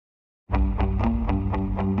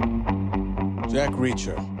Jack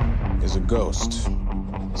Reacher is a ghost.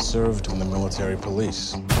 Served in the military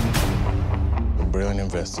police. A brilliant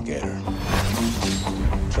investigator.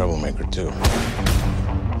 Troublemaker, too.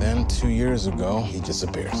 Then, 2 years ago, he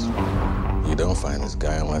disappears. You don't find this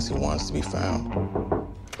guy unless he wants to be found.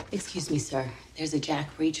 Excuse me, sir. There's a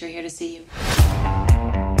Jack Reacher here to see you.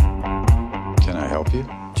 Can I help you?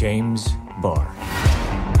 James Barr.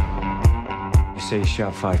 You say he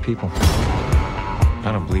shot 5 people.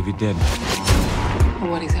 I don't believe he did. Well,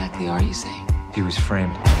 what exactly are you saying? He was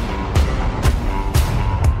framed. So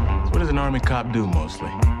what does an army cop do, mostly?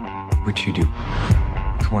 What you do.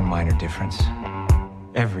 With one minor difference.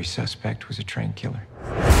 Every suspect was a trained killer.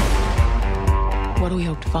 What do we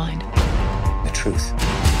hope to find? The truth.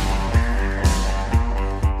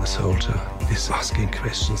 The soldier is asking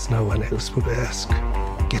questions no one else would ask.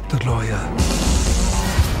 Get the lawyer.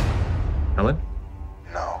 Helen?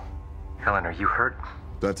 No. Helen, are you hurt?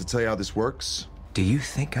 Do I have to tell you how this works? Do you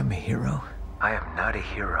think I'm a hero? I am not a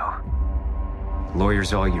hero.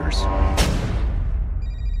 Lawyer's all yours.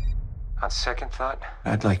 On second thought,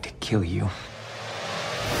 I'd like to kill you.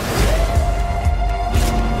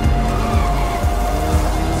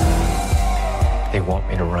 They want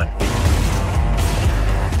me to run.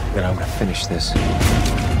 But I'm gonna finish this.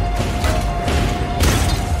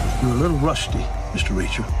 You're a little rusty, Mr.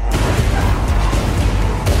 Reacher.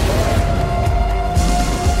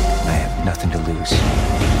 I have nothing to lose.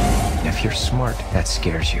 And if you're smart, that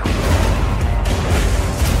scares you.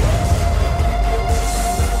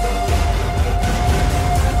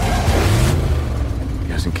 He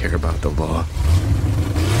doesn't care about the law.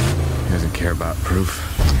 He doesn't care about proof.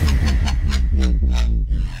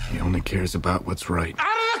 He only cares about what's right. Out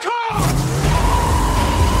of the car!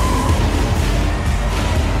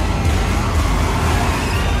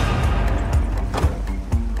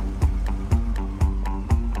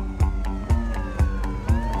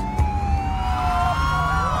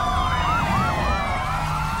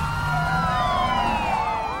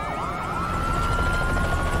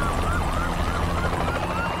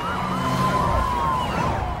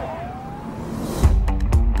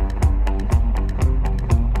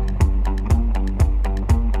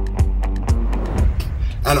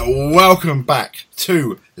 And welcome back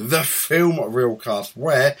to the Film Reelcast,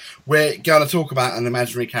 where we're going to talk about an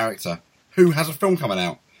imaginary character who has a film coming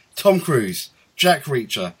out. Tom Cruise, Jack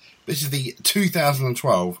Reacher. This is the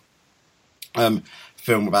 2012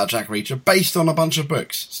 film about Jack Reacher, based on a bunch of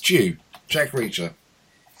books. Stu, Jack Reacher.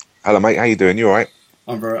 Hello, mate. How you doing? You all right?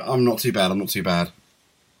 I'm not too bad. I'm not too bad.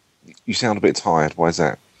 You sound a bit tired. Why is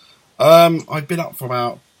that? I've been up for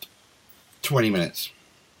about 20 minutes.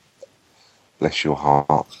 Bless your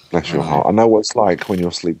heart. Bless your heart. I know what it's like when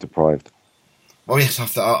you're sleep deprived. Oh yes,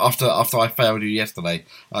 after I failed you yesterday,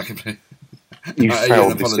 I completely. You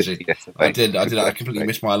failed an apology. Yesterday. I did. I completely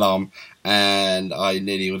missed my alarm, and I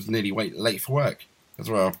was nearly late for work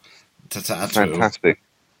as well. To add to it all. Fantastic.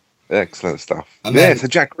 Excellent stuff. And then, so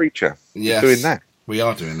Jack Reacher. Yes, Doing that. We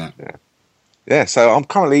are doing that. Yeah, so I'm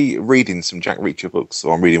currently reading some Jack Reacher books,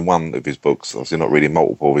 or I'm reading one of his books. Obviously not reading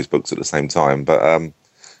multiple of his books at the same time, but I'm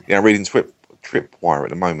reading Tripwire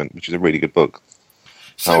at the moment, which is a really good book.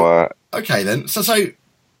 So okay then. So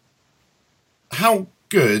how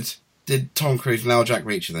good did Tom Cruise nail Jack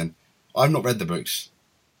Reacher then? I've not read the books.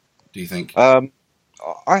 Do you think? I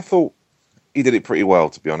thought he did it pretty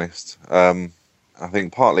well, to be honest. I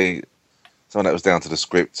think partly some of that was down to the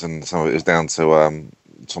script, and some of it was down to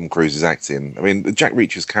Tom Cruise's acting. I mean, Jack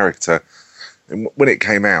Reacher's character, when it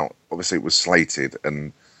came out, obviously it was slated,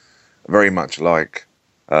 and very much like,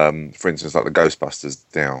 for instance, like the Ghostbusters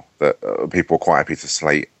now, that people are quite happy to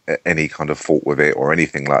slate any kind of fault with it or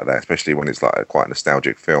anything like that, especially when it's like a quite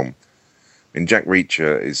nostalgic film. I mean, Jack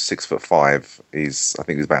Reacher is 6'5". I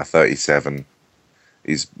think he's about 37.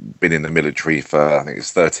 He's been in the military for, I think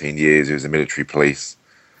it's 13 years. He was in military police.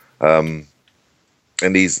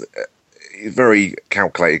 And he's a very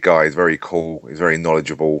calculated guy. He's very cool. He's very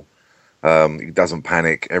knowledgeable. He doesn't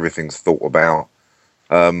panic. Everything's thought about.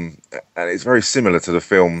 And it's very similar to the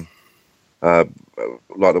film,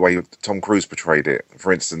 like the way Tom Cruise portrayed it.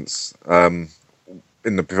 For instance, in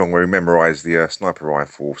the film where he memorized the sniper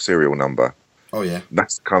rifle serial number. Oh, yeah.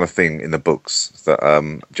 That's the kind of thing in the books that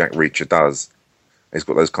Jack Reacher does. He's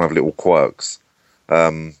got those kind of little quirks.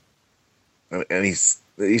 And he's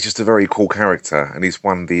just a very cool character. And he's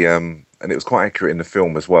won the... and it was quite accurate in the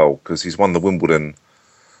film as well, because he's won the Wimbledon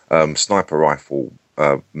sniper rifle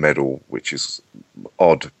medal, which is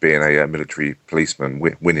odd, being a military policeman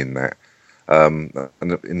winning that. And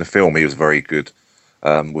in the film, he was very good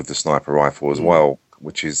with the sniper rifle as well,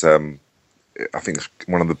 which is, I think,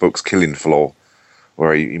 one of the books, Killing Floor,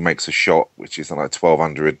 where he makes a shot which is like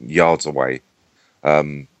 1,200 yards away,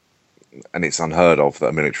 and it's unheard of that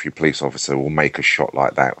a military police officer will make a shot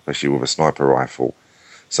like that, especially with a sniper rifle.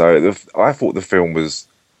 So I thought the film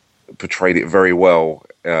portrayed it very well,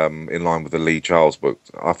 in line with the Lee Charles book.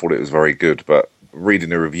 I thought it was very good, but reading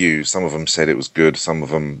the reviews, some of them said it was good, some of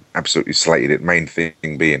them absolutely slated it. Main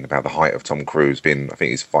thing being about the height of Tom Cruise being, I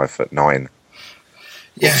think he's 5'9",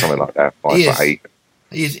 or something like that, 5'8".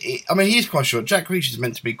 He is quite short. Jack Reacher is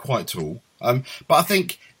meant to be quite tall. But I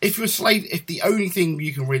think if the only thing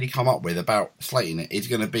you can really come up with about slating it is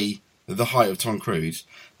going to be the height of Tom Cruise,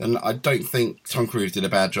 then I don't think Tom Cruise did a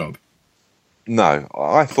bad job. No,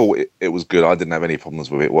 I thought it was good. I didn't have any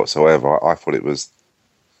problems with it whatsoever. I thought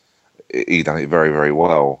he done it very, very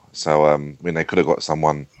well. So, I mean, they could have got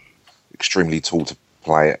someone extremely tall to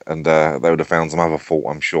play it, and they would have found some other fault,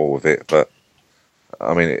 I'm sure, with it. But,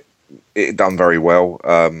 I mean, it done very well.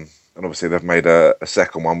 And obviously they've made a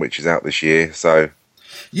second one, which is out this year, so...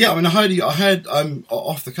 Yeah, I mean, I heard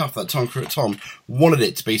off the cuff that Tom wanted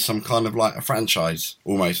it to be some kind of like a franchise,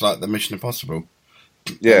 almost like the Mission Impossible.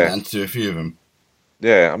 Yeah. And to do a few of them.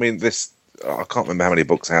 Yeah, I mean, I can't remember how many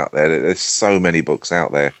books out there. There's so many books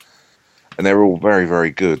out there, and they're all very,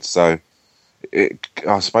 very good. So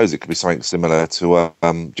I suppose it could be something similar to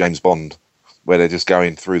James Bond, where they're just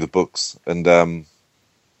going through the books, and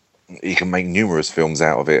he can make numerous films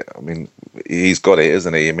out of it. I mean, he's got it,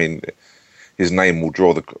 isn't he? I mean, his name will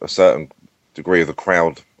draw a certain degree of the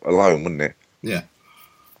crowd alone, wouldn't it? Yeah,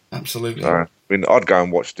 absolutely. I mean, I'd go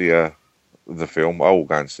and watch the film. I will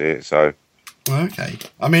go and see it. So, okay.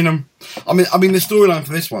 I mean, the storyline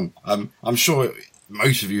for this one. I'm sure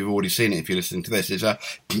most of you have already seen it if you're listening to this. Is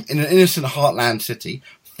in an innocent heartland city,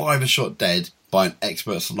 5 are shot dead by an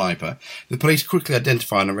expert sniper. The police quickly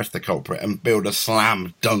identify and arrest the culprit and build a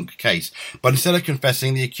slam dunk case. But instead of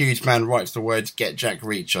confessing, the accused man writes the words "Get Jack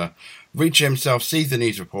Reacher." Reacher himself sees the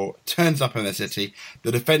news report, turns up in the city.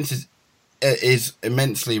 The defence is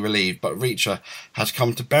immensely relieved, but Reacher has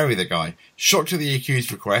come to bury the guy. Shocked at the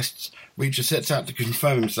accused's requests, Reacher sets out to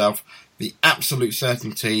confirm himself the absolute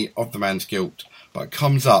certainty of the man's guilt, but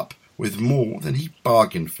comes up with more than he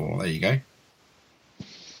bargained for. There you go.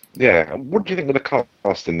 Yeah, what do you think of the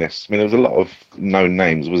cast in this? I mean, there was a lot of known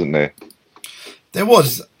names, wasn't there? There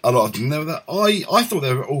was a lot of them. I thought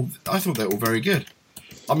they were all very good.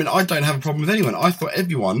 I mean, I don't have a problem with anyone. I thought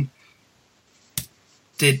everyone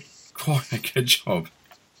did quite a good job.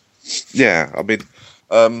 Yeah, I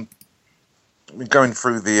mean, going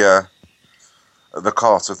through the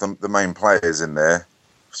cast of the main players in there,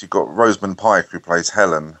 so you've got Rosamund Pike, who plays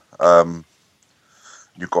Helen.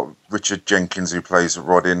 You've got Richard Jenkins, who plays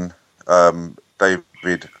Rodin.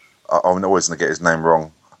 David, I'm always going to get his name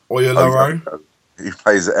wrong. Oyelowo, who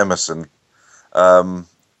plays Emerson.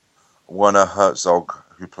 Werner Herzog,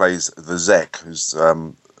 who plays the Zek, who's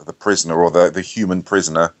the prisoner, or the human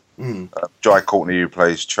prisoner. Jai Courtney, who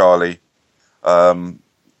plays Charlie. And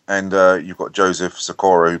you've got Joseph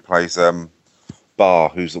Sikora, who plays Barr,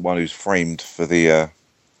 who's the one who's framed for the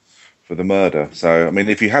murder. So, I mean,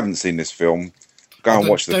 if you haven't seen this film, go and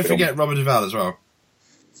watch the film. Don't forget Robert Duvall as well.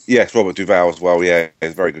 Yes, Robert Duvall as well. Yeah,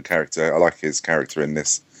 he's a very good character. I like his character in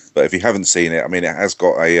this. But if you haven't seen it, I mean, it has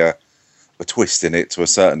got a twist in it to a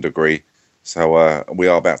certain degree. So we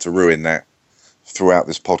are about to ruin that throughout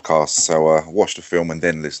this podcast. So watch the film and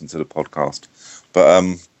then listen to the podcast. But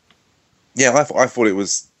yeah, I thought it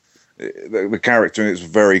was the character in it was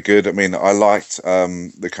very good. I mean, I liked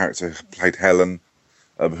the character who played Helen,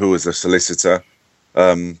 who was a solicitor.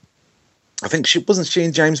 I think she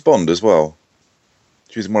in James Bond as well.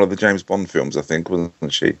 She was in one of the James Bond films, I think, wasn't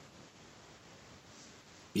she?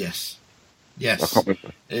 Yes. I can't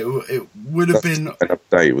remember. It would have been an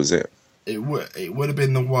update, was it? It would have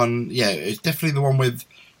been the one. Yeah, it's definitely the one with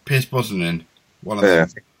Pierce Brosnan. One of them.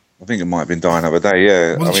 I think it might have been Die Another Day.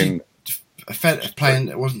 Yeah, wasn't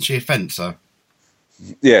wasn't she a fencer?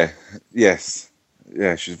 Yeah. Yes.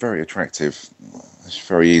 Yeah, she's very attractive. She's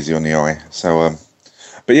very easy on the eye. So,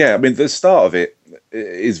 but yeah, I mean, the start of it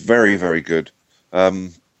is very, very good.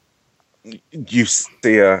 You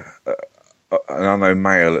see an unknown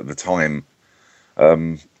male at the time,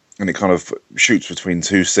 and it kind of shoots between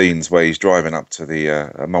two scenes where he's driving up to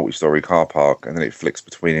the multi-story car park, and then it flicks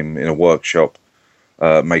between him in a workshop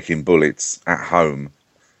making bullets at home,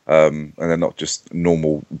 and they're not just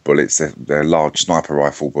normal bullets; they're large sniper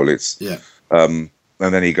rifle bullets. Yeah. And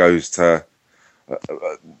then he goes to I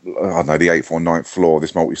don't know, the 8th or 9th floor of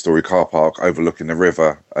this multi-story car park overlooking the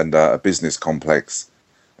river and a business complex,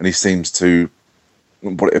 and he seems to,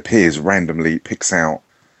 what it appears, randomly picks out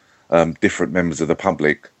different members of the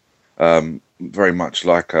public, very much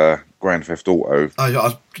like Grand Theft Auto. I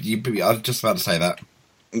was just about to say that.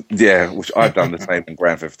 Yeah, which I've done the same in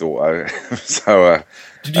Grand Theft Auto. So,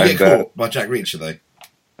 did you get caught by Jack Reacher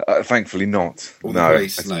though? Thankfully not. Or no, the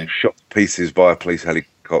police, no. Shot to pieces by a police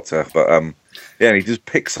helicopter. But yeah, he just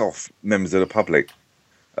picks off members of the public.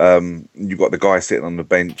 You've got the guy sitting on the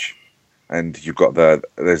bench, and you've got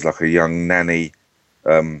there's like a young nanny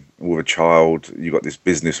with a child. You've got this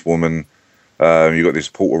businesswoman. You've got this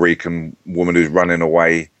Puerto Rican woman who's running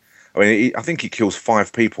away. I mean, I think he kills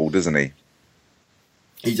 5 people, doesn't he?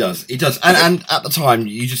 He does. And at the time,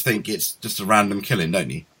 you just think it's just a random killing,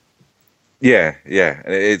 don't you? Yeah.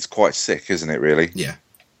 It's quite sick, isn't it, really? Yeah.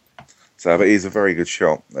 So, but he's a very good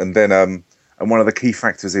shot. And then, and one of the key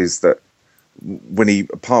factors is that when he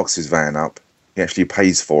parks his van up, he actually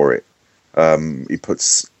pays for it. He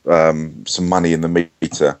puts some money in the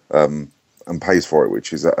meter and pays for it,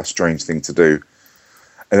 which is a strange thing to do.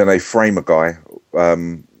 And then they frame a guy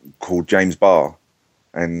called James Barr.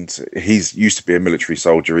 And he's used to be a military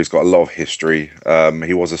soldier. He's got a lot of history.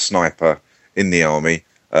 He was a sniper in the army,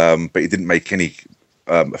 but he didn't make any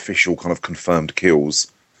official kind of confirmed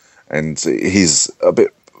kills. And he's a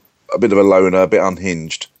bit of a loner, a bit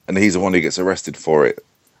unhinged, and he's the one who gets arrested for it.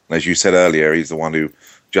 And as you said earlier, he's the one who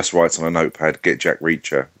just writes on a notepad, "Get Jack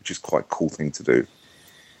Reacher," which is quite a cool thing to do.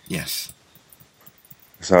 Yes.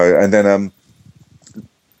 So, and then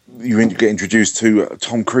you get introduced to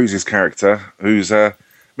Tom Cruise's character, who's, I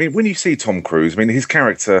mean, when you see Tom Cruise, I mean, his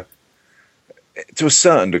character, to a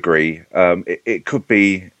certain degree, it could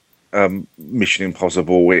be Mission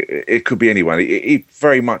Impossible, it could be anyone. He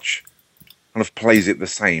very much kind of plays it the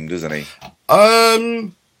same, doesn't he?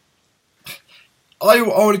 I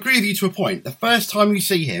would agree with you to a point. The first time you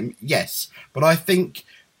see him, yes, but I think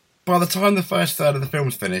by the time the first third of the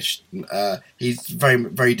film's finished, he's very,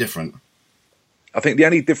 very different. I think the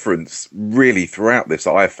only difference really throughout this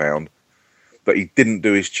that I found that he didn't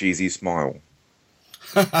do his cheesy smile.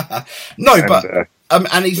 No,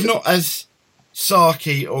 and he's not as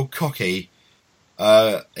sarky or cocky.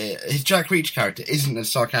 His Jack Reacher character isn't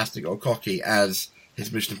as sarcastic or cocky as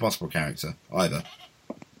his Mission Impossible character either.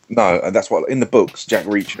 No, and that's what in the books Jack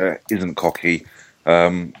Reacher isn't cocky.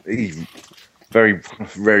 He very,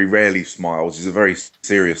 very rarely smiles. He's a very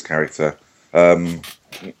serious character.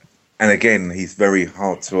 And again, he's very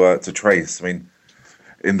hard to trace. I mean,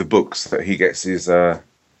 in the books, that he gets his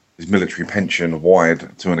military pension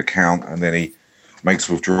wired to an account, and then he makes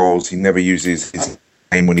withdrawals. He never uses his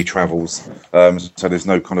name when he travels, so there's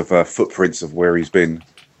no kind of footprints of where he's been.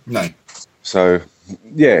 No. So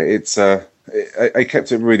yeah, it's I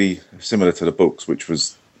kept it really similar to the books, which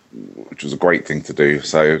was a great thing to do.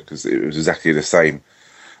 So because it was exactly the same.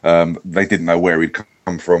 They didn't know where he'd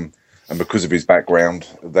come from. And because of his background,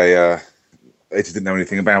 they just didn't know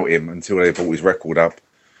anything about him until they brought his record up,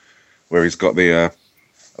 where he's got the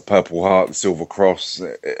a Purple Heart, the Silver Cross,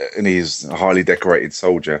 and he's a highly decorated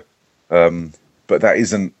soldier. But that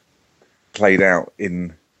isn't played out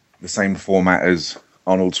in the same format as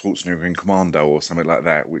Arnold Schwarzenegger in Commando or something like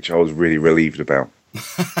that, which I was really relieved about.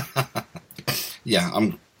 Yeah,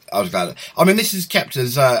 I was glad. I mean, this is kept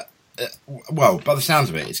as... well, by the sounds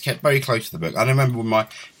of it, it's kept very close to the book. I remember when my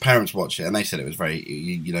parents watched it, and they said it was very,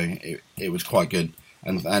 it was quite good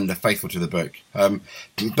and faithful to the book. But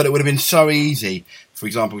it would have been so easy, for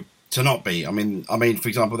example, to not be. I mean, for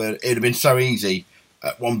example, it would have been so easy.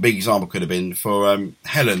 One big example could have been for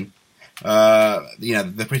Helen,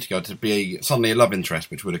 the pretty girl, to be suddenly a love interest,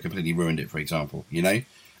 which would have completely ruined it. For example,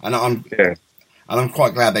 And I'm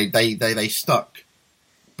quite glad they stuck,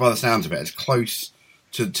 by the sounds of it, as close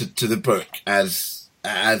to the book as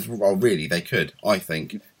well, really, they could, I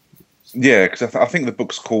think. Yeah, because I think the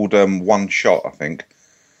book's called One Shot, I think.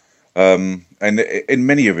 And in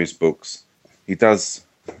many of his books, he does...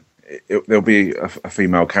 there'll be a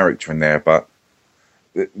female character in there, but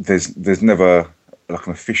there's never like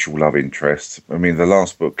an official love interest. I mean, the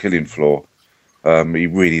last book, Killing Floor, he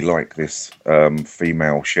really liked this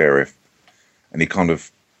female sheriff, and he kind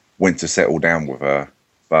of went to settle down with her,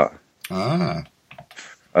 but...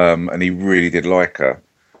 and he really did like her,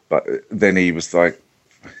 but then he was like,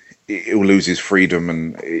 he'll lose his freedom,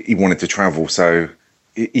 and he wanted to travel, so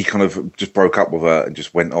he kind of just broke up with her and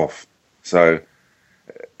just went off. So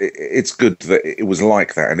it's good that it was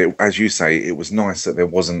like that, and as you say, it was nice that there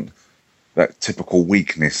wasn't that typical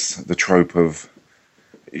weakness, the trope of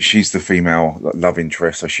she's the female love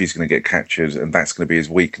interest, so she's going to get captured, and that's going to be his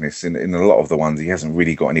weakness. In a lot of the ones, he hasn't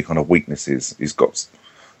really got any kind of weaknesses. He's got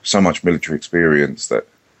so much military experience that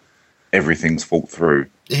everything's fought through.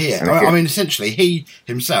 Yeah, I mean, essentially, he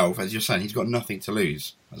himself, as you're saying, he's got nothing to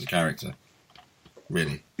lose as a character,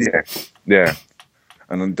 really. Yeah.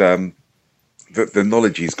 And the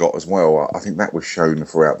knowledge he's got as well, I think that was shown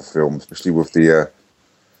throughout the film, especially with the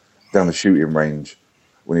down the shooting range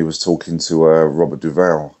when he was talking to Robert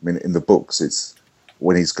Duvall. I mean, in the books, it's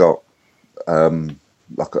when he's got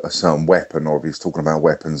like a certain weapon, or if he's talking about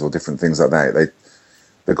weapons or different things like that.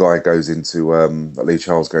 The guy goes into Lee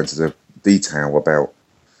Charles goes into the detail about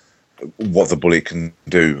what the bullet can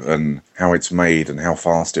do and how it's made and how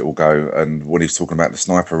fast it will go. And when he's talking about the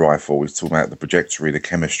sniper rifle, he's talking about the trajectory, the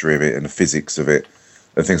chemistry of it, and the physics of it,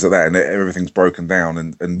 and things like that. And everything's broken down.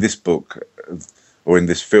 And this book, or in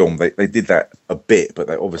this film, they did that a bit, but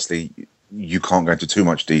they obviously you can't go into too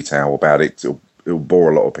much detail about it. It'll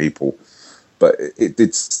bore a lot of people. But it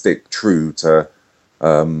did stick true to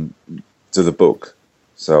the book.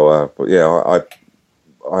 So, but yeah,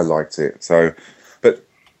 I liked it. So,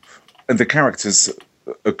 and the characters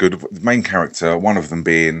are good. The main character, one of them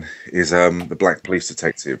is the black police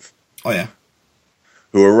detective. Oh yeah,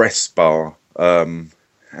 who arrests Barr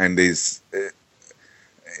and is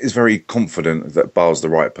very confident that Barr's the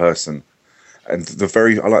right person. And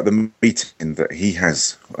I like the meeting that he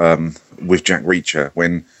has with Jack Reacher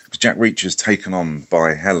when Jack Reacher's taken on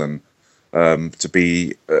by Helen to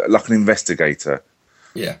be like an investigator.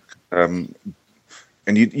 Yeah.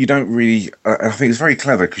 And you don't really... I think it's very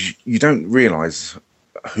clever because you don't realise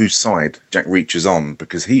whose side Jack Reacher's on,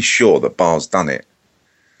 because he's sure that Barr's done it.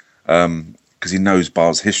 Because he knows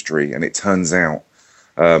Barr's history, and it turns out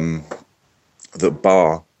that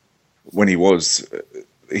Barr, when he was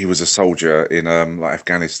a soldier in like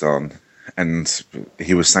Afghanistan, and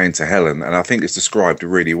he was saying to Helen, and I think it's described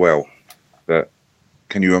really well, that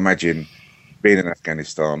can you imagine being in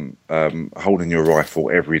Afghanistan, holding your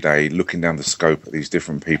rifle every day, looking down the scope at these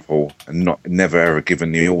different people, and never ever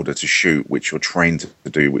given the order to shoot, which you're trained to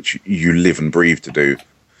do, which you live and breathe to do,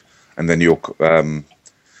 and then your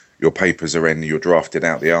papers are in, you're drafted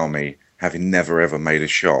out the army, having never ever made a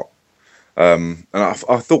shot. And I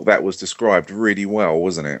thought that was described really well,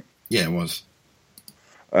 wasn't it? Yeah, it was.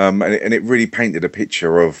 And it really painted a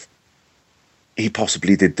picture of he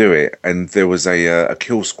possibly did do it, and there was a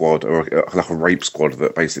kill squad or like a rape squad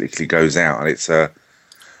that basically goes out, and it's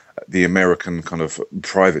the American kind of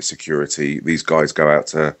private security. These guys go out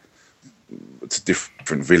to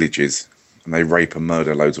different villages and they rape and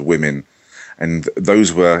murder loads of women, and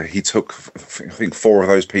he took I think 4 of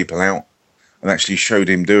those people out and actually showed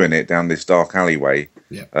him doing it down this dark alleyway.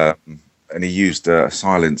 Yeah. And he used a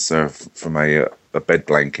silencer from a bed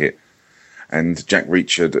blanket, and Jack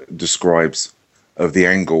Reacher describes of the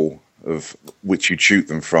angle of which you'd shoot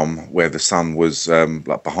them from, where the sun was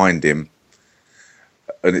like behind him,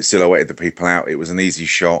 and it silhouetted the people out. It was an easy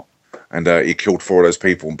shot, and he killed 4 of those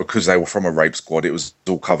people. And because they were from a rape squad, it was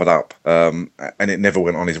all covered up, and it never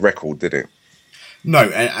went on his record, did it? No,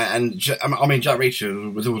 and I mean, Jack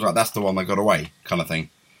Reacher was always like, "That's the one that got away," kind of thing.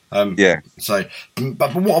 Yeah. So,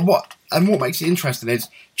 but what makes it interesting is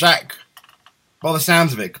Jack, by the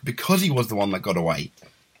sounds of it, because he was the one that got away,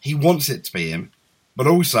 he wants it to be him, but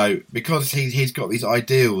also because he's got these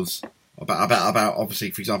ideals about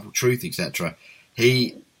obviously, for example, truth, etc.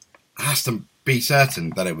 He has to be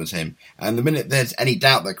certain that it was him, and the minute there's any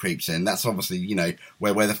doubt that creeps in, that's obviously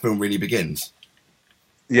where the film really begins.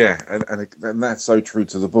 Yeah, and that's so true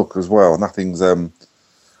to the book as well. Nothing's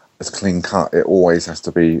as clean cut. It always has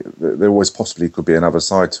to be. There always possibly could be another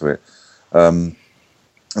side to it. And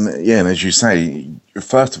as you say,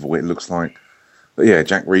 first of all, it looks like,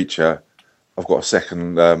 Jack Reacher, I've got a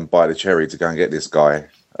second bite of the cherry to go and get this guy,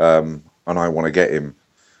 and I want to get him.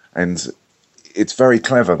 And it's very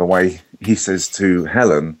clever the way he says to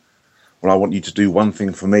Helen, "Well, I want you to do one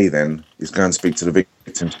thing for me. Then is go and speak to the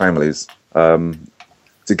victims' families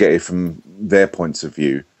to get it from their points of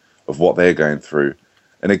view of what they're going through."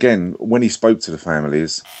 And again, when he spoke to the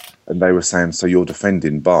families, and they were saying, "So you're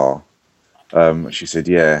defending Barr?" She said,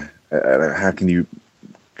 "Yeah. How can you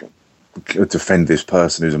defend this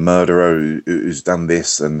person who's a murderer, who's done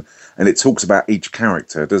this?" And it talks about each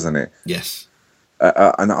character, doesn't it? Yes.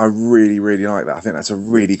 And I really, really like that. I think that's a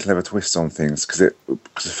really clever twist on things, because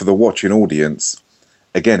for the watching audience,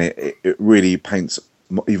 again, it really paints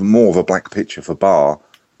even more of a black picture for Barr,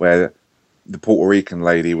 where the Puerto Rican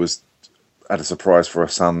lady had a surprise for her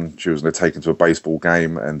son. She was going to take him to a baseball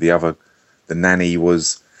game, and the nanny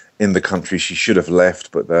was in the country she should have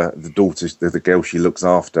left, but the daughter, the girl she looks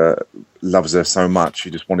after, loves her so much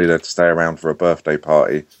she just wanted her to stay around for a birthday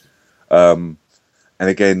party. And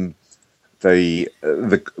again, the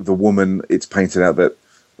woman, it's painted out that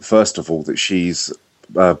first of all that she's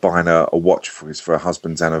buying a watch for her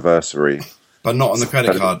husband's anniversary, but not on the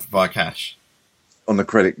credit card, via cash. On the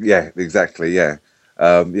credit, yeah, exactly, yeah.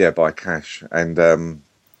 by Cash, and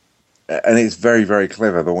it's very, very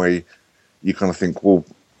clever the way you kind of think, well,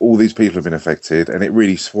 all these people have been affected, and it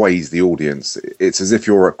really sways the audience. It's as if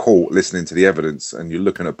you're at court listening to the evidence, and you're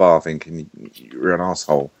looking at Barr thinking, you're an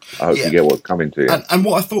asshole. I hope you get what's coming to you. And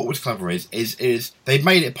what I thought was clever is they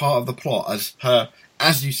made it part of the plot as her,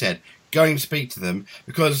 as you said, going to speak to them,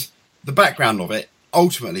 because the background of it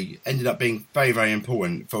ultimately ended up being very, very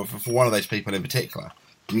important for one of those people in particular.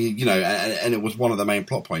 You know, and it was one of the main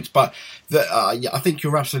plot points. But I think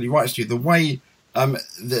you're absolutely right, Stu. The way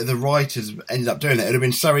the writers ended up doing it would have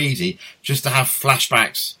been so easy just to have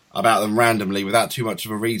flashbacks about them randomly without too much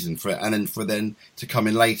of a reason for it, and then for them to come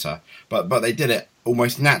in later. But they did it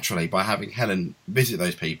almost naturally by having Helen visit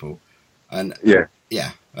those people. And one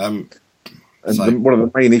of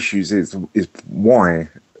the main issues is why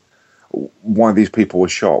these people were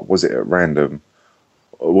shot. Was it at random?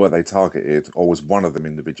 Were they targeted, or was one of them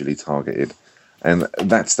individually targeted? And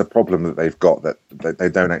that's the problem that they've got, that they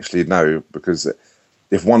don't actually know, because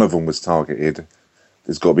if one of them was targeted,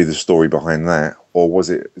 there's got to be the story behind that. Or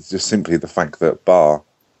was it just simply the fact that Barr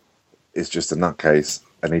is just a nutcase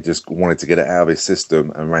and he just wanted to get it out of his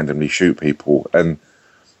system and randomly shoot people? And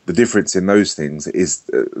the difference in those things is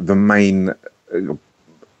the main kind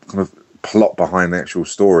of plot behind the actual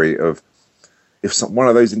story of, if one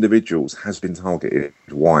of those individuals has been targeted,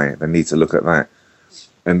 why? They need to look at that.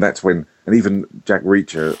 And that's when, and even Jack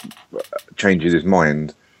Reacher changes his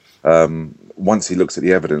mind once he looks at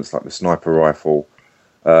the evidence, like the sniper rifle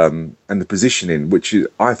and the positioning, which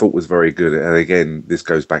I thought was very good. And again, this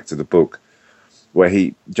goes back to the book, where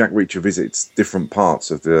Jack Reacher visits different parts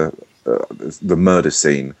of the murder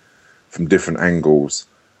scene from different angles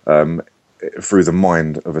through the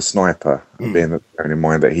mind of a sniper, bearing in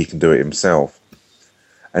mind that he can do it himself.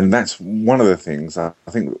 And that's one of the things, I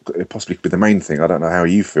think it possibly could be the main thing, I don't know how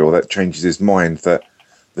you feel, that changes his mind, that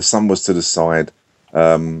the son was to the side,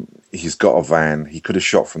 he's got a van, he could have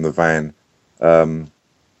shot from the van, and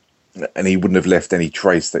he wouldn't have left any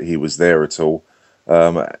trace that he was there at all.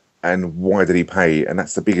 And why did he pay? And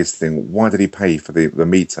that's the biggest thing. Why did he pay for the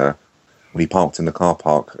meter when he parked in the car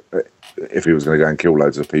park if he was going to go and kill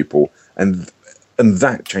loads of people? And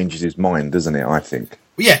that changes his mind, doesn't it, I think?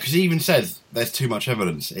 Well, yeah, because he even says there's too much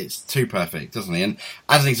evidence. It's too perfect, doesn't he? And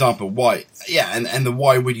as an example, why? Yeah, and the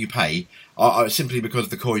why would you pay? Simply because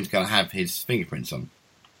the coin's going to have his fingerprints on.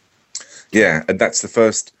 Yeah, and that's the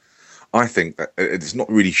first. I think that it's not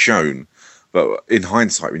really shown, but in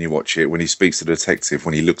hindsight, when you watch it, when he speaks to the detective,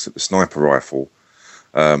 when he looks at the sniper rifle,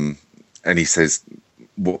 and he says,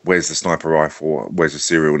 "Where's the sniper rifle? Where's the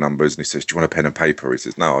serial numbers?" And he says, "Do you want a pen and paper?" He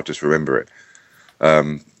says, "No, I'll just remember it."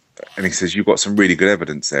 And he says, "You've got some really good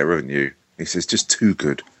evidence there, haven't you?" He says, "Just too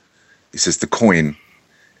good." He says, "The coin,"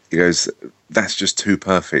 he goes, "that's just too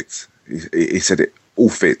perfect." He said, "It all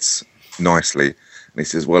fits nicely." And he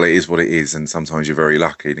says, "Well, it is what it is, and sometimes you're very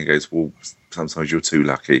lucky." And he goes, "Well, sometimes you're too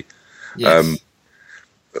lucky." Yes.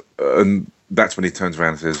 And that's when he turns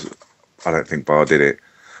around and says, "I don't think Barr did it."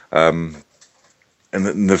 And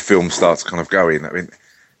the film starts kind of going. I mean,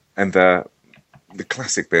 and the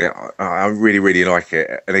classic bit, I really, really like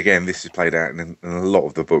it. And again, this is played out in a lot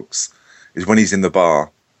of the books, is when he's in the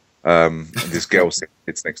bar, and this girl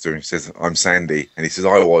sits next to him and says, "I'm Sandy." And he says,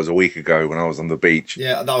 "I was a week ago when I was on the beach."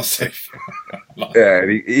 Yeah, that was so yeah,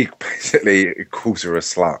 and he basically calls her a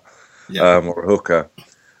slut, or a hooker.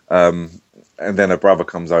 And then her brother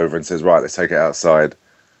comes over and says, "Right, let's take it outside."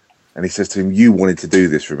 And he says to him, "You wanted to do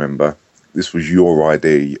this, remember? This was your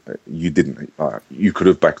idea. You didn't. You could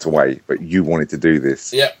have backed away, but you wanted to do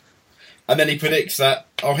this." Yeah. And then he predicts that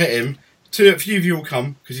I'll hit him. A few of you will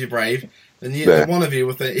come because you're brave. And the one of you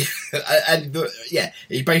will think.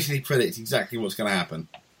 He basically predicts exactly what's going to happen.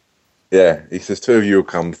 Yeah, he says 2 of you will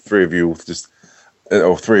come, 3 of you will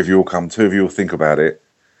or 3 of you will come, 2 of you will think about it.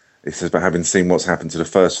 He says, but having seen what's happened to the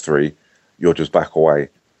first 3, you'll just back away.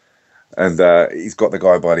 And he's got the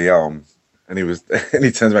guy by the arm. And he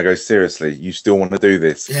turns around and goes, "Seriously, you still want to do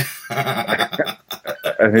this?" Yeah.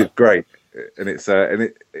 And it's great, and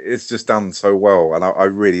it's just done so well, and I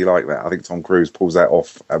really like that. I think Tom Cruise pulls that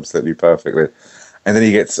off absolutely perfectly. And then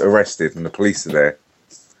he gets arrested, and the police are there.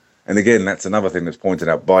 And again, that's another thing that's pointed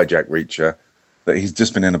out by Jack Reacher, that he's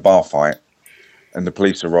just been in a bar fight, and the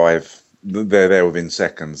police arrive. They're there within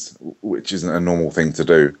seconds, which isn't a normal thing to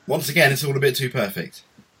do. Once again, it's all a bit too perfect.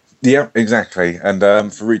 Yeah, exactly. And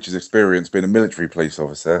for Reacher's experience, being a military police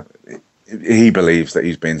officer, he believes that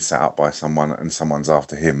he's being set up by someone and someone's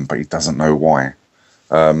after him, but he doesn't know why.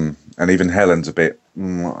 And even Helen's a bit,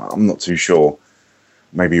 I'm not too sure.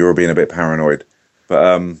 Maybe you're being a bit paranoid.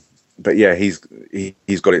 But yeah, he's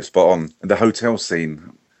got it spot on. And the hotel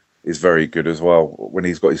scene, is very good as well. When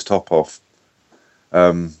he's got his top off,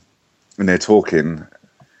 and they're talking,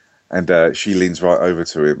 and she leans right over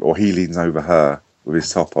to him, or he leans over her with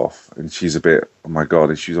his top off, and she's a bit, oh my god,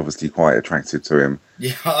 and she's obviously quite attracted to him.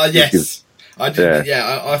 Yeah, yes. I did.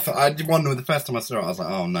 Yeah, I did wonder when the first time I saw it. I was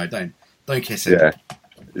like, oh no, don't kiss him. Yeah.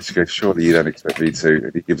 She goes, surely you don't expect me to.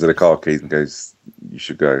 And he gives her the car keys and goes, you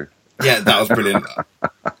should go. Yeah, that was brilliant.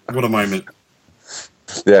 What a moment.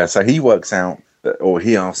 Yeah, so he works out, or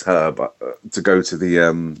he asks her to go to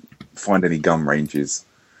the, find any gun ranges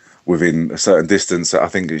within a certain distance. I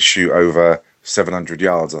think it's shoot over 700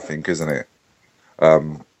 yards, I think, isn't it?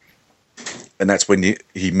 And that's when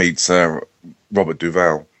he meets Robert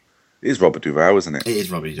Duvall. It is Robert Duvall, isn't it? It is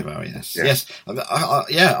Robert Duvall, yes. Yeah. Yes. I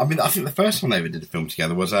mean, I think the first time they ever did the film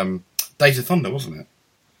together was Days of Thunder, wasn't it?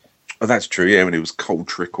 Oh, that's true, yeah, when it was Cold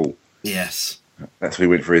Trickle. Yes. That's what he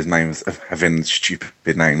went for his names, having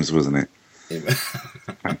stupid names, wasn't it?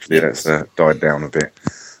 Actually, that's died down a bit.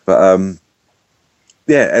 But,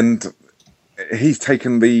 yeah, and he's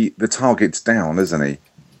taken the targets down, isn't he?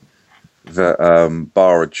 That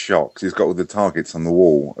Barr had shot. 'Cause he's got all the targets on the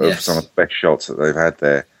wall of some of the best shots that they've had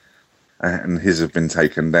there. And his have been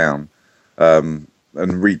taken down. And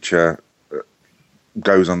Reacher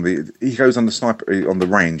goes on the sniper on the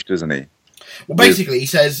range, doesn't he? Well, basically, he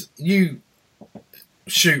says, you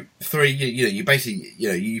shoot 3, you basically,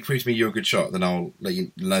 you prove to me you're a good shot, then I'll let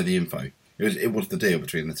you know the info. It was the deal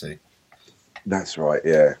between the two. That's right,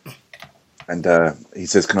 yeah. And he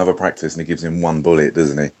says, can I have a practice? And he gives him 1 bullet,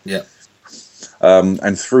 doesn't he? Yeah.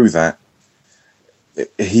 And through that,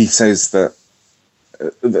 he says that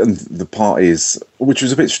the part is, which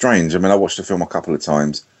was a bit strange. I mean, I watched the film a couple of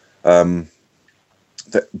times.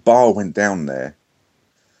 That Barr went down there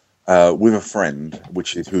with a friend,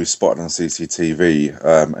 who is spotted on CCTV,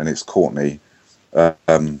 and it's Courtney,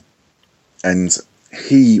 and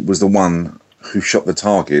he was the one who shot the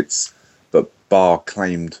targets, but Barr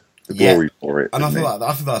claimed the glory for it. And I thought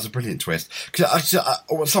that was a brilliant twist, because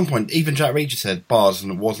at some point, even Jack Reacher said Barr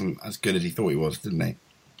wasn't as good as he thought he was, didn't he?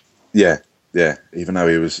 Yeah. Even though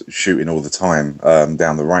he was shooting all the time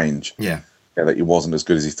down the range. Yeah, that he wasn't as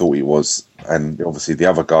good as he thought he was, and obviously the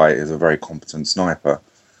other guy is a very competent sniper.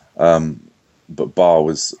 But Barr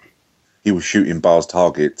was shooting Barr's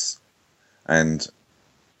targets, and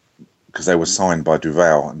because they were signed by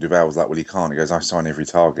Duvall, and Duvall was like, well, he can't. He goes, I sign every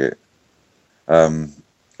target. And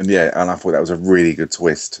I thought that was a really good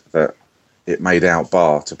twist, that it made out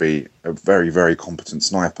Barr to be a very, very competent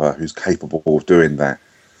sniper who's capable of doing that.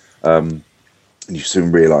 And you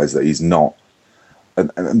soon realise that he's not.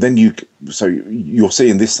 And then you're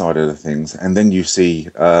seeing this side of the things, and then you see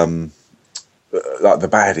like the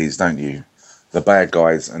baddies, don't you? The bad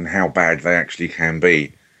guys and how bad they actually can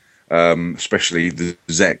be, especially the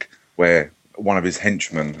Zek, where one of his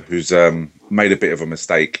henchmen, who's made a bit of a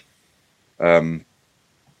mistake,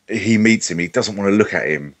 he meets him. He doesn't want to look at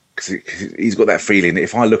him because he's got that feeling that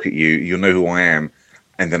if I look at you, you'll know who I am,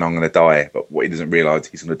 and then I'm going to die. But what he doesn't realise,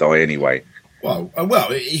 he's going to die anyway. Well,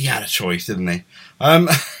 he had a choice, didn't he?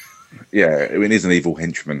 Yeah, I mean, he's an evil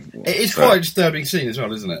henchman. It is quite a disturbing scene as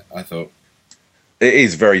well, isn't it? I thought. It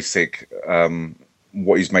is very sick,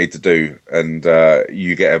 what he's made to do, and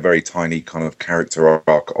you get a very tiny kind of character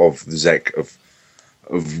arc of the Zek, of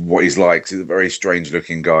what he's like. He's a very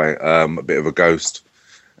strange-looking guy, a bit of a ghost,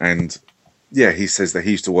 and yeah, he says that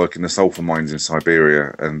he used to work in the sulfur mines in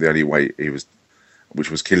Siberia, and the only way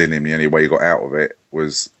which was killing him, the only way he got out of it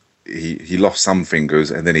was he lost some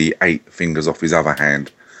fingers, and then he ate fingers off his other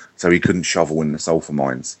hand, so he couldn't shovel in the sulfur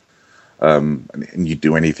mines, and you'd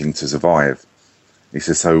do anything to survive. He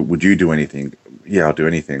says, so would you do anything? Yeah, I'll do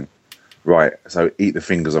anything. Right, so eat the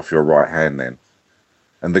fingers off your right hand then.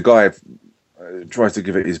 And the guy tries to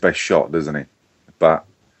give it his best shot, doesn't he? But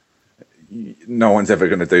no one's ever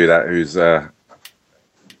going to do that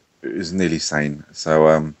who's nearly sane.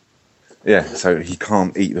 So, so he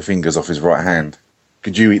can't eat the fingers off his right hand.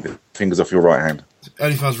 Could you eat the fingers off your right hand?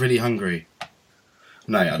 Only if I was really hungry.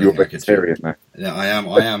 No, I don't You're think vegetarian, I could. Yeah, I am.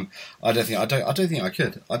 I don't think I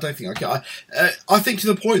could. I think to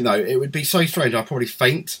the point though, it would be so strange. I'd probably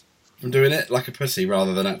faint from doing it like a pussy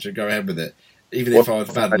rather than actually go ahead with it, even if I was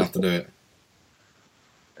bad enough to do it.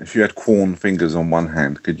 If you had corn fingers on one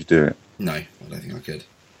hand, could you do it? No, I don't think I could.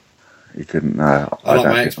 You couldn't. No, I like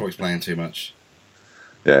my Xbox playing too much.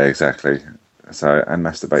 Yeah, exactly. So, and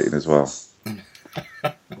masturbating as well.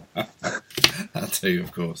 That too,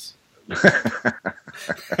 of course.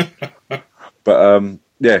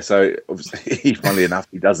 But so obviously, funnily enough,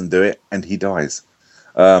 he doesn't do it, and he dies.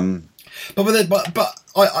 But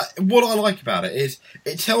what I like about it is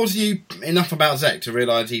it tells you enough about Zek to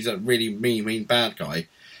realise he's a really mean bad guy.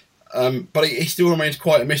 But he still remains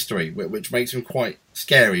quite a mystery, which makes him quite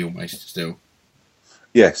scary almost still.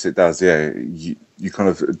 Yes, it does. Yeah, you kind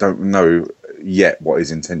of don't know yet what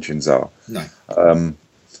his intentions are. No.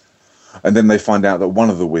 And then they find out that one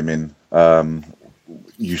of the women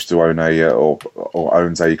used to own or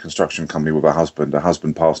owns a construction company with her husband. Her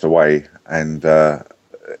husband passed away, and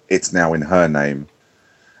it's now in her name,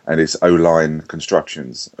 and it's O-Line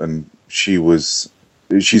Constructions, and she's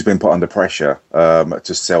been put under pressure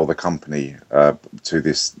to sell the company to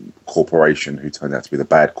this corporation, who turned out to be the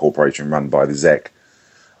bad corporation run by the Zek.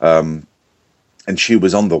 And she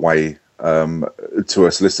was on the way to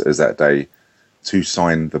her solicitors that day to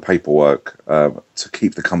sign the paperwork to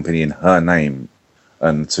keep the company in her name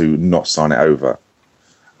and to not sign it over.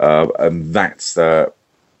 And that's the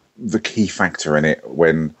key factor in it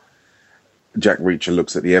when Jack Reacher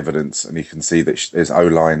looks at the evidence and he can see that there's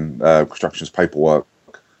O-Line Constructions paperwork,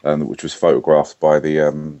 which was photographed by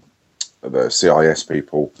the CIS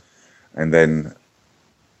people, and then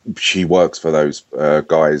she works for those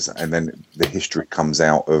guys, and then the history comes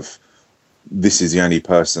out of this is the only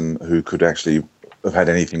person who could actually have had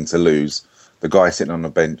anything to lose. The guy sitting on the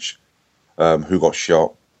bench who got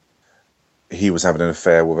shot, he was having an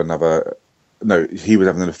affair with he was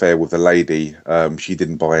having an affair with a lady. She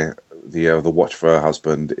didn't buy the watch for her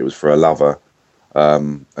husband, it was for her lover.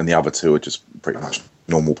 And the other two are just pretty much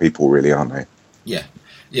normal people, really, aren't they? Yeah.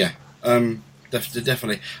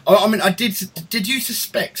 Definitely. I mean, did you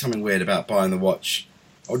suspect something weird about buying the watch?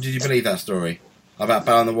 Or did you believe that story? About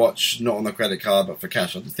buying the watch, not on the credit card, but for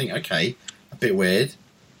cash? I did think, okay, a bit weird.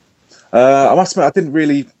 I must admit, I didn't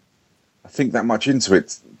really think that much into it,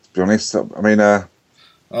 to be honest. I mean...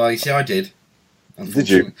 you see, I did. Did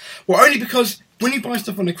you? Well, only because when you buy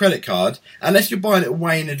stuff on a credit card, unless you're buying it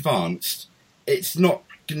way in advance, it's not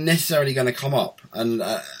necessarily going to come up and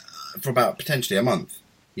for about potentially a month,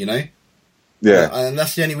 you know? Yeah. And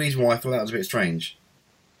that's the only reason why I thought that was a bit strange.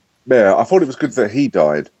 Yeah, I thought it was good that he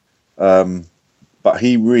died, but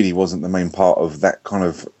he really wasn't the main part of that kind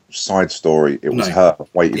of side story. It was her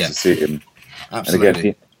waiting to see him. Absolutely. And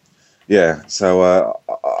again, so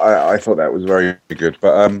I thought that was very good.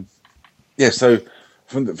 But so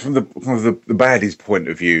from the baddies' point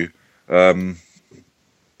of view,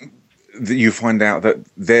 you find out that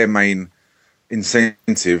their main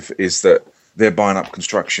incentive is that they're buying up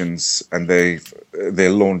constructions and they're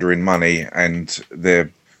laundering money and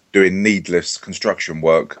they're doing needless construction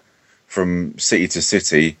work from city to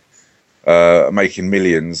city, making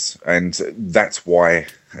millions, and that's why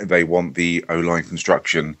they want the O-Line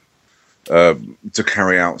Construction to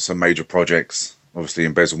carry out some major projects, obviously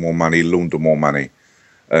embezzle more money, launder more money,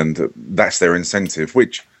 and that's their incentive,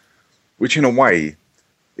 which in a way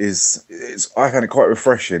is I found it quite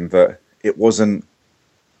refreshing that it wasn't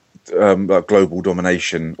like global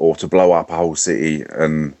domination or to blow up a whole city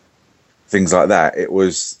and things like that. It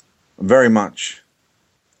was very much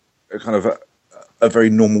a kind of a very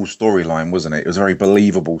normal storyline, wasn't it? It was a very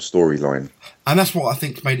believable storyline, and that's what I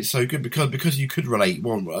think made it so good because you could relate.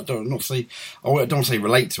 Well, I don't want to say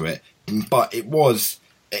relate to it, but it was,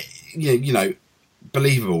 you know,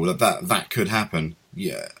 believable that could happen.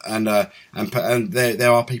 Yeah, and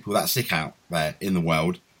there are people that sick out there in the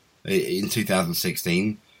world in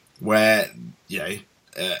 2016 where, you know,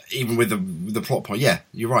 even with the plot point, yeah,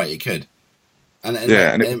 you're right, it could. And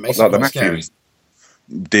it makes it quite scary.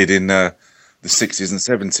 Did in the 60s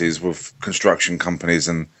and 70s with construction companies,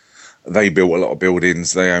 and they built a lot of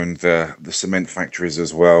buildings. They owned the cement factories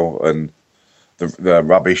as well, and the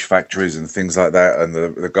rubbish factories and things like that, and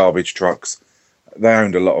the garbage trucks. They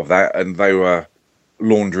owned a lot of that, and they were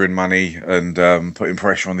laundering money and putting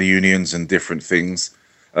pressure on the unions and different things.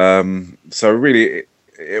 So really,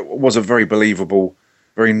 it was a very believable,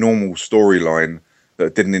 very normal storyline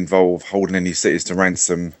that didn't involve holding any cities to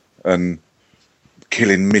ransom and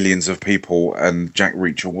killing millions of people. And Jack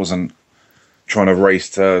Reacher wasn't trying to race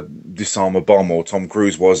to disarm a bomb, or Tom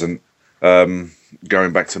Cruise wasn't,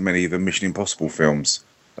 going back to many of the Mission Impossible films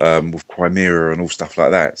with Crimea and all stuff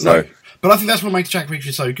like that. So, but I think that's what makes Jack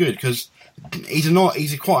Reacher so good, because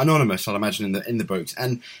he's quite anonymous, I'd imagine, in the books,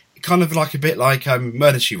 and kind of like a bit like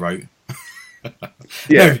Murder, She Wrote.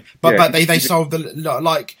 But they solved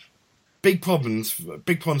the big problems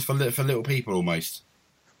for little people almost.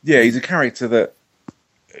 Yeah, he's a character that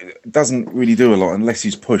doesn't really do a lot unless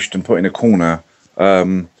he's pushed and put in a corner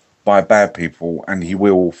by bad people, and he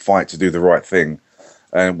will fight to do the right thing,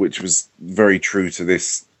 which was very true to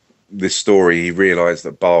this story. He realised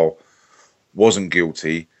that Bale wasn't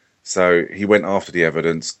guilty, so he went after the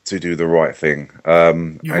evidence to do the right thing.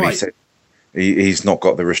 He said he's not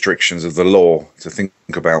got the restrictions of the law to think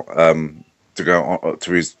about to go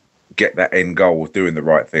to his get that end goal of doing the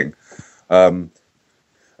right thing. And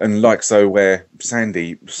like so, where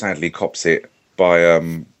Sandy sadly cops it by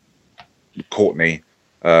Courtney,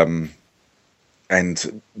 and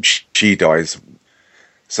she dies.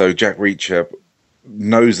 So Jack Reacher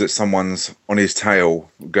knows that someone's on his tail,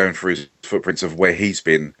 going through his footprints of where he's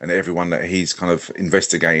been, and everyone that he's kind of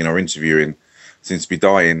investigating or interviewing seems to be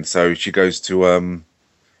dying. So she goes to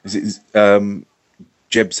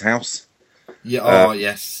Jeb's house. Yeah.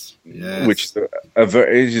 Yes. Which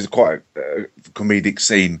is quite a comedic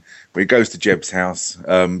scene. Where he goes to Jeb's house.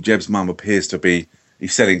 Jeb's mum appears to be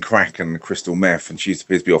he's selling crack and crystal meth, and she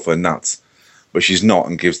appears to be off her nuts, but she's not,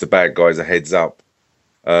 and gives the bad guys a heads up.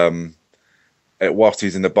 Whilst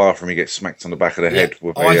he's in the bathroom, he gets smacked on the back of the head.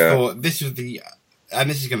 With I thought this was and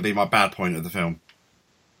this is going to be my bad point of the film.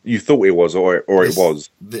 You thought it was, or it was.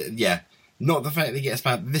 Not the fact that he gets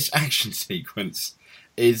bad. This action sequence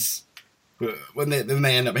is when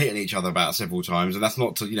they end up hitting each other about several times, and that's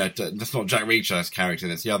not that's not Jack Reacher's character.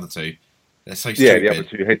 That's the other two. They're so stupid. Yeah, the other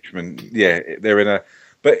two henchmen. Yeah, they're in a,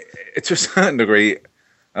 but to a certain degree,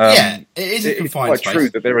 it is a confined space. It's quite true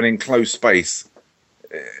that they're in an enclosed space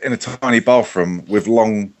in a tiny bathroom with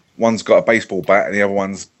long. One's got a baseball bat and the other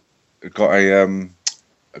one's got a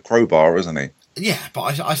crowbar, isn't he? Yeah,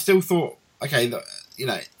 but I still thought, okay,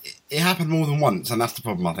 it happened more than once, and that's the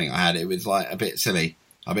problem I think I had. It was like a bit silly,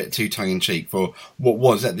 a bit too tongue in cheek for what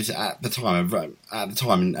was at the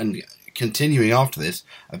time, and continuing after this,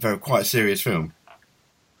 quite a serious film.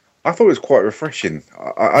 I thought it was quite refreshing.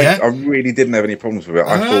 I really didn't have any problems with it.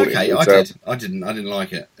 I didn't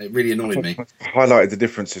like it. It really annoyed me. Highlighted the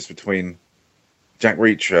differences between Jack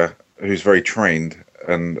Reacher, who's very trained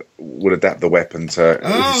and would adapt the weapon to.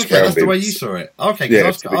 That's the way you saw it. Okay,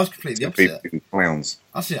 because I was completely opposite. Clowns.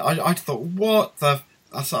 I see. I thought, what the?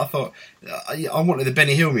 I thought I wanted the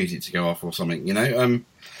Benny Hill music to go off or something.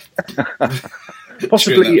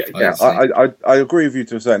 Possibly, yeah. I agree with you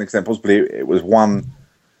to a certain extent. Possibly, it was one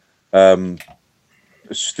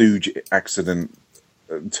stooge accident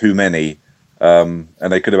too many, and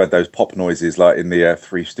they could have had those pop noises like in the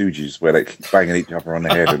Three Stooges where they keep banging each other on the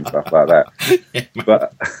head and stuff like that.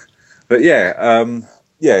 But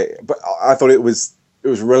I thought it was a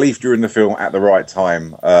relief during the film at the right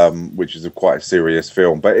time, which is quite a serious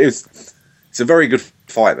film. But it's a very good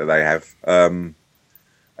fight that they have,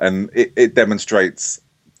 and it demonstrates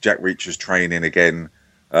Jack Reacher's training again.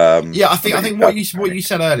 I think what you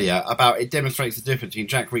said earlier about it demonstrates the difference between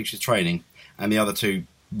Jack Reacher's training and the other two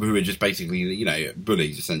who are just basically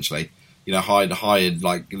bullies essentially, hired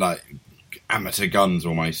like amateur guns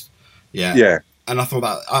almost. Yeah. And I thought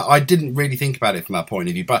that I didn't really think about it from that point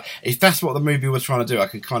of view, but if that's what the movie was trying to do, I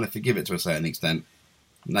can kind of forgive it to a certain extent.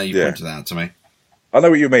 Now you pointed that out to me. I know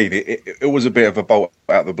what you mean. It was a bit of a bolt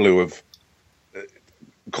out of the blue of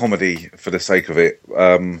comedy for the sake of it,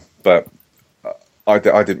 but I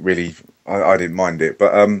didn't really, I didn't mind it.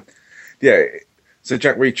 But so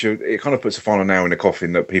Jack Reacher, it kind of puts a final nail in the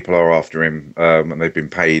coffin that people are after him, and they've been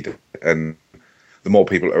paid, and the more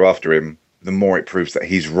people that are after him, the more it proves that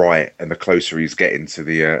he's right, and the closer he's getting to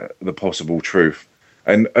the possible truth.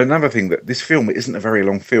 And another thing, that this film isn't a very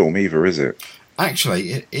long film either, is it?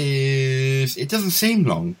 Actually, it is. It doesn't seem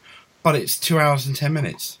long, but it's 2 hours and 10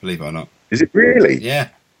 minutes. Believe it or not. Is it really? Yeah.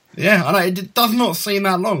 I know it does not seem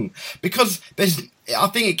that long because I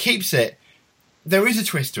think it keeps it. There is a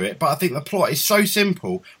twist to it, but I think the plot is so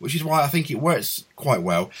simple, which is why I think it works quite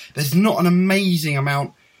well. There's not an amazing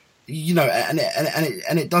amount, and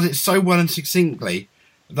it does it so well and succinctly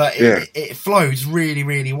that it flows really,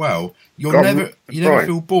 really well. You never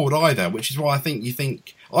feel bored either, which is why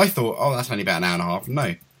I thought, oh, that's only about an hour and a half.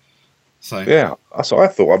 No, so yeah, that's what I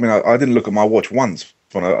thought. I mean, I didn't look at my watch once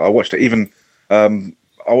when I watched it. Even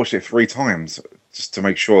I watched it 3 times just to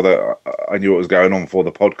make sure that I knew what was going on for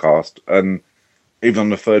the podcast. And even on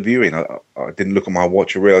the third viewing, I didn't look at my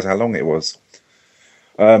watch and realise how long it was.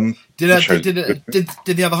 Did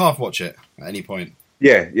the other half watch it at any point?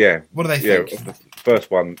 Yeah. What do they think? The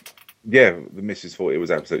first one, the missus thought it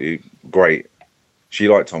was absolutely great. She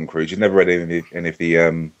liked Tom Cruise. She'd never read any of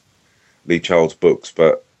the Lee Charles books,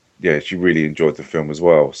 but yeah, she really enjoyed the film as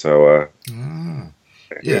well. So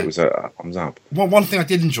it was a thumbs up. One thing I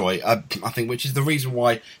did enjoy, I think, which is the reason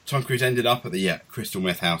why Tom Cruise ended up at the Crystal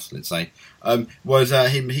Meth House, let's say, was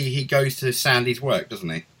he goes to Sandy's work, doesn't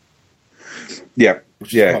he? Yeah,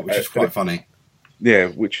 which is quite funny. Yeah,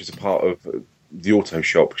 which is a part of the auto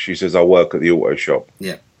shop. She says, "I work at the auto shop."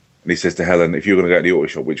 Yeah. And he says to Helen, "If you're going to go to the auto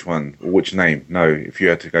shop, which one? Or which name? No, if you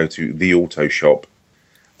had to go to the auto shop."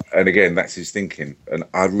 And again, that's his thinking, and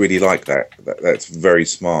I really like that. That's very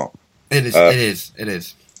smart. It is. It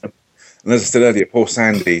is. And as I said earlier, poor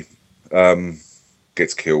Sandy,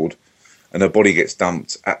 gets killed, and her body gets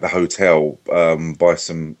dumped at the hotel by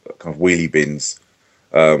some kind of wheelie bins,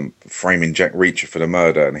 framing Jack Reacher for the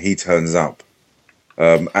murder, and he turns up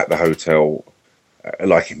at the hotel,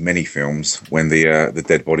 like in many films, when the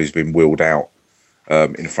dead body's been wheeled out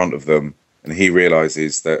in front of them, and he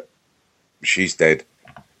realizes that she's dead.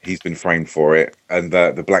 He's been framed for it, and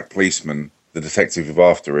the black policeman, the detective who's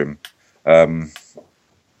after him,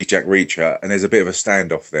 Jack Reacher, and there's a bit of a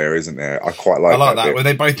standoff there, isn't there? I quite like. I like that bit. where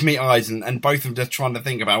they both meet eyes and both of them just trying to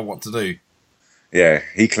think about what to do. Yeah,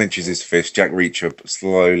 he clenches his fist. Jack Reacher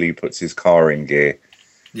slowly puts his car in gear.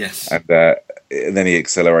 Yes, and then he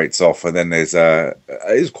accelerates off, and then there's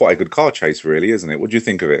it's quite a good car chase, really, isn't it? What do you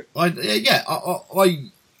think of it? I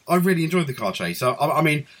really enjoyed the car chase. I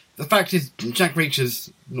mean, the fact is, Jack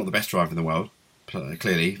Reacher's not the best driver in the world,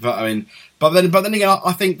 clearly. But then again,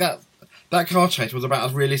 I think that car chase was about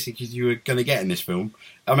as realistic as you were going to get in this film.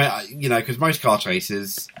 I mean, because most car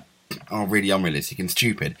chases are really unrealistic and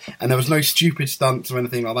stupid, and there was no stupid stunts or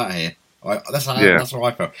anything like that here. That's how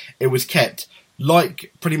I felt. It was kept,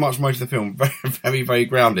 like pretty much most of the film, very, very, very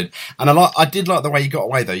grounded. And I did like the way he got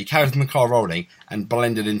away, though. He carried the car rolling and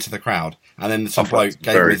blended into the crowd, and then some bloke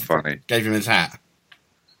gave him his hat.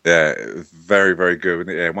 Yeah, it was very, very good.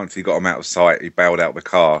 Yeah, once he got him out of sight, he bailed out the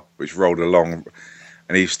car, which rolled along,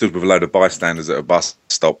 and he stood with a load of bystanders at a bus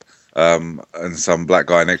stop, and some black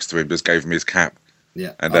guy next to him just gave him his cap.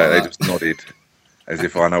 Yeah, and they just nodded as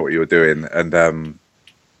if I know what you were doing. And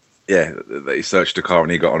they searched the car, and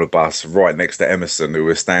he got on a bus right next to Emerson, who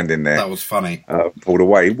was standing there. That was funny. Pulled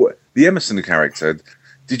away. The Emerson character,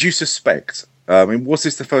 did you suspect? I mean, was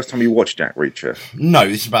this the first time you watched Jack Reacher? No,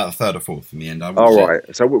 this is about the third or fourth in the end.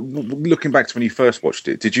 Right. So looking back to when you first watched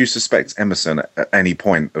it, did you suspect Emerson at any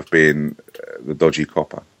point of being the dodgy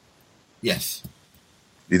copper? Yes.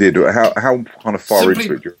 You did? How kind of far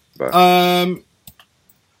into it do you remember?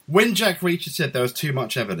 When Jack Reacher said there was too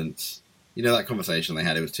much evidence, that conversation they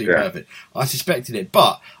had, it was too perfect. I suspected it,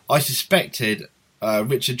 but I suspected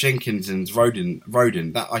Richard Jenkinson's Rodin.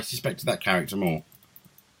 That I suspected that character more.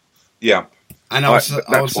 Yeah. And I was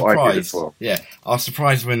surprised. I did as well. Yeah, I was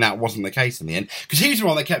surprised when that wasn't the case in the end, because he was the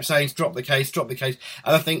one that kept saying "drop the case,"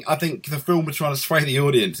 and I think the film was trying to sway the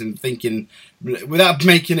audience and thinking, without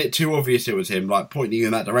making it too obvious, it was him, like pointing you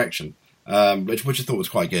in that direction, which I thought was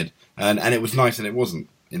quite good, and it was nice, and it wasn't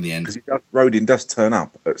in the end. Because Rodin does turn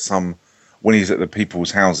up at when he's at the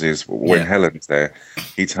people's houses, when Helen's there,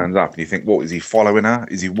 he turns up, and you think, what is he following her?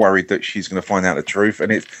 Is he worried that she's going to find out the truth?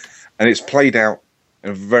 And it's played out in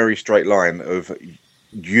a very straight line of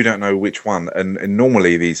you don't know which one, and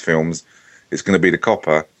normally these films it's going to be the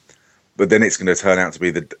copper, but then it's going to turn out to be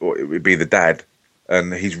the dad,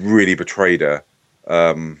 and he's really betrayed her,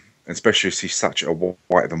 especially if he's such a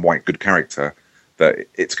white good character that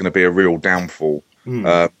it's going to be a real downfall,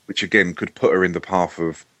 which again could put her in the path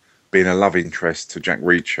of being a love interest to Jack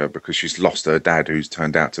Reacher because she's lost her dad, who's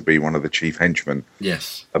turned out to be one of the chief henchmen.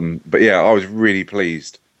 Yes. But yeah, I was really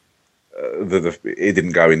pleased that it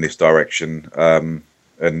didn't go in this direction,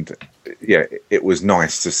 and yeah, it was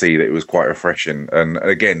nice to see that it was quite refreshing, and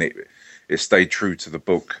again it stayed true to the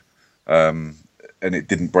book, and it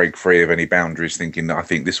didn't break free of any boundaries, thinking that I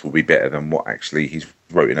think this will be better than what actually he's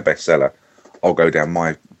wrote in a bestseller. I'll go down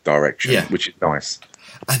my direction, which is nice,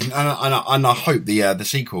 and I hope the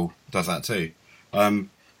sequel does that too. I've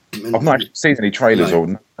not seen any trailers or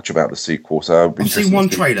much about the sequel, so I've seen one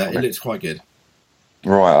trailer. It looks quite good.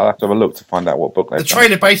 Right, I'll have to have a look to find out what book they've done. The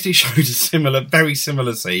trailer basically shows a very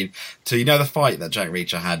similar scene to the fight that Jack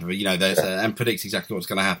Reacher had, and predicts exactly what's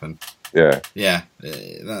going to happen. Yeah,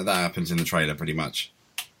 that happens in the trailer pretty much.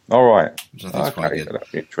 All right, which I think is quite good.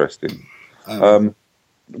 That'd be interesting. What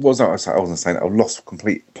was I wasn't saying that I've lost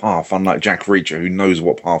complete path, unlike Jack Reacher, who knows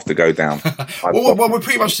what path to go down. well, we're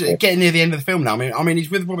pretty much getting near the end of the film now. I mean, he's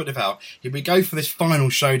with Robert Duvall. We go for this final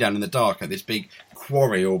showdown in the dark at this big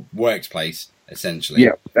quarry or workplace, essentially.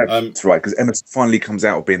 Yeah, that's right, because Emma finally comes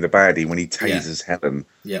out of being the baddie when he tases Helen.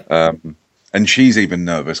 Yeah. And she's even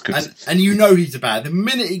nervous. And he's a bad. The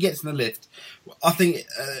minute he gets in the lift, I think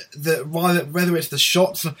whether it's the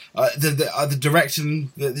shots, the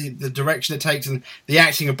direction, the direction it takes, and the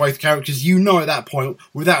acting of both characters, at that point,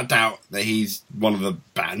 without doubt, that he's one of the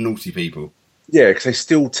bad, naughty people. Yeah, because they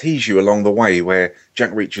still tease you along the way where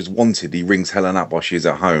Jack Reacher's wanted. He rings Helen up while she's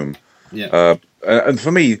at home. Yeah. And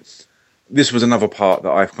for me, this was another part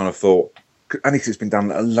that I've kind of thought, I think it's been done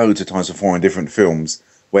loads of times before in different films,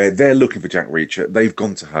 where they're looking for Jack Reacher. They've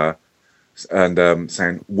gone to her and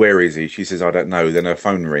saying, "Where is he?" She says, "I don't know." Then her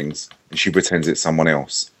phone rings and she pretends it's someone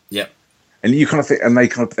else. Yeah. And you kind of think, and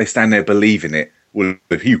they stand there believing it, well,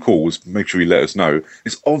 if Hugh calls, make sure you let us know.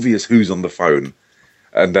 It's obvious who's on the phone.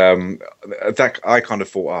 And that I kind of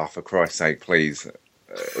thought, for Christ's sake, please.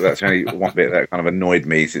 That's only one bit that kind of annoyed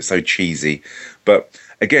me. It's so cheesy. But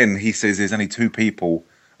again, he says there's only two people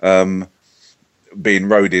being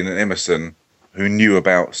rowed in at Emerson who knew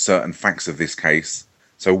about certain facts of this case.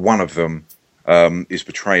 So one of them is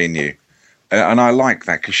betraying you. And I like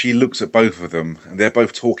that because she looks at both of them and they're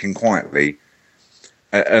both talking quietly.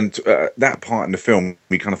 And that part in the film,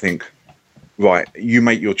 you kind of think, right, you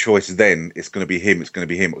make your choice then, it's going to be him, it's going to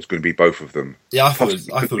be him, it's going to be both of them. Yeah, I thought it was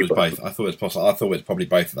both. I thought it was possible. I thought it was probably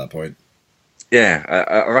both at that point. Yeah,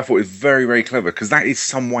 I thought it was very, very clever because that is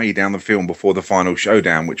some way down the film before the final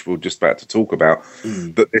showdown, which we're just about to talk about.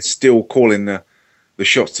 But they're still calling the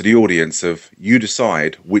shots to the audience of you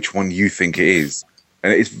decide which one you think it is,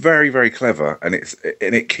 and it's very, very clever, and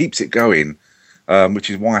it keeps it going, which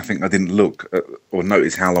is why I think I didn't look or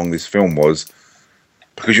notice how long this film was,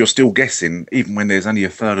 because you're still guessing even when there's only a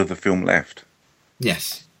third of the film left.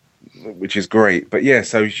 Yes, which is great. But yeah,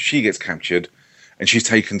 so she gets captured. And she's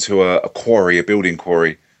taken to a quarry, a building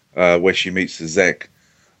quarry, where she meets the Zek,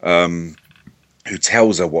 who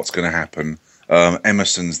tells her what's going to happen.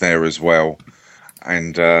 Emerson's there as well,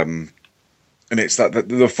 and it's like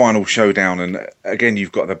the final showdown. And again,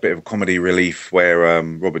 you've got a bit of comedy relief where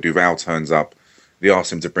Robert Duvall turns up. They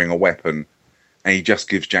ask him to bring a weapon, and he just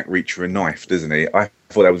gives Jack Reacher a knife, doesn't he? I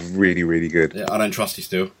thought that was really, really good. Yeah, I don't trust you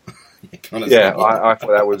still. Yeah, I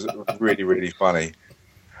thought that was really, really funny.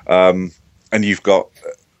 And you've got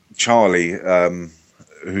Charlie,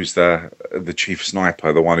 who's the chief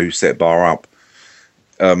sniper, the one who set Barr up.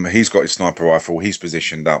 He's got his sniper rifle. He's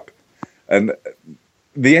positioned up. And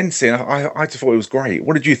the end scene, I just thought it was great.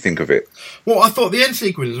 What did you think of it? Well, I thought the end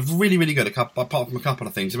sequence was really, really good, apart from a couple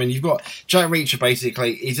of things. I mean, you've got Jack Reacher,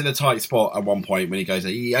 basically, he's in a tight spot at one point when he goes,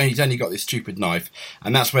 he's only got this stupid knife.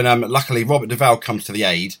 And that's when, luckily, Robert Duvall comes to the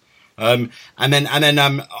aid. And then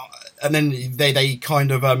they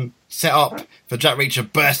kind of set up for Jack Reacher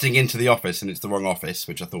bursting into the office, and it's the wrong office,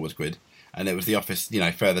 which I thought was good. And it was the office,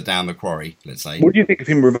 further down the quarry, let's say. What do you think of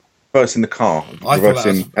him reversing the car? I thought that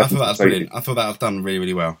was brilliant. I thought that was done really,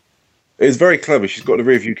 really well. It was very clever. She's got the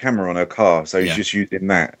rear view camera on her car, so he's just using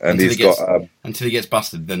that. And until he gets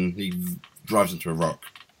busted, then he drives into a rock.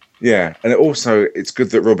 Yeah, and it's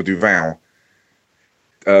good that Robert Duvall.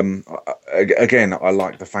 Again, I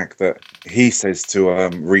like the fact that he says to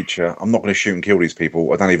Reacher, "I'm not going to shoot and kill these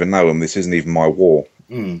people. I don't even know them. This isn't even my war."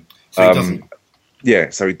 So he doesn't.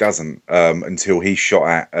 Yeah, so he doesn't until he's shot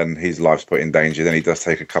at and his life's put in danger. Then he does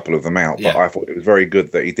take a couple of them out. Yeah. But I thought it was very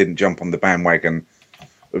good that he didn't jump on the bandwagon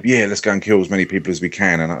of let's go and kill as many people as we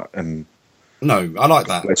can and no, I like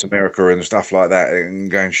that. Let's America and stuff like that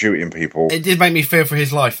and go and shooting people. It did make me fear for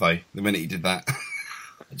his life though the minute he did that.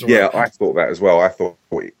 Yeah, I thought that as well. I thought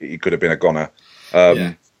he could have been a goner.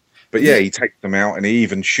 But yeah, he takes them out and he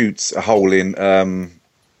even shoots a hole in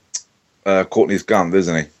Courtney's gun,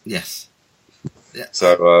 doesn't he? Yes. Yeah.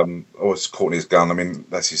 So, it's Courtney's gun. I mean,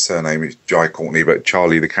 that's his surname. It's Jai Courtney, but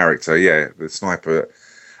Charlie, the character, the sniper.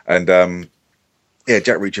 And,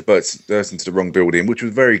 Jack Reacher bursts into the wrong building, which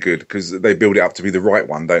was very good because they build it up to be the right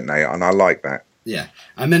one, don't they? And I like that. Yeah.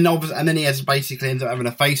 And then he has basically ends up having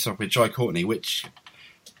a face-off with Jai Courtney, which...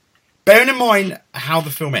 Bearing in mind how the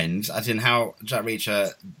film ends, as in how Jack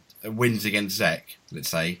Reacher wins against Zek, let's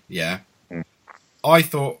say, I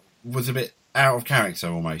thought was a bit out of character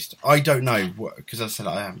almost. I don't know, because I said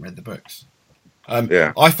I haven't read the books.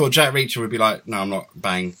 I thought Jack Reacher would be like, no, I'm not,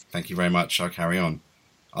 bang, thank you very much, I'll carry on.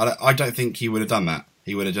 I don't think he would have done that.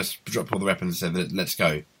 He would have just dropped all the weapons and said, let's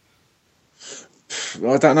go.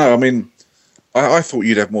 I don't know, I mean, I thought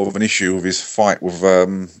you'd have more of an issue with his fight with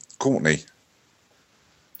Courtney.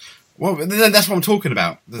 Well, that's what I'm talking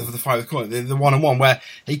about, the fight with Courtney, the one-on-one, where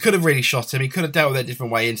he could have really shot him, he could have dealt with it a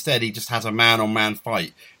different way. Instead, he just has a man-on-man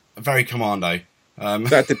fight. Very commando.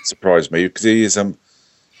 That didn't surprise me, because he is... that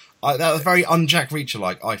was very un-Jack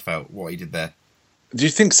Reacher-like, I felt, what he did there. Do you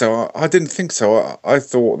think so? I didn't think so. I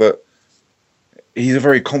thought that he's a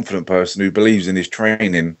very confident person who believes in his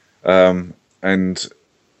training, and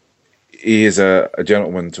he is a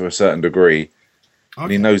gentleman to a certain degree,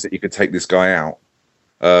 and he knows that he could take this guy out.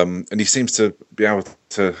 And he seems to be able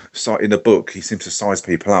to, in the book, he seems to size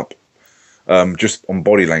people up just on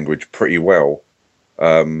body language pretty well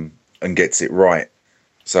and gets it right.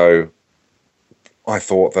 So I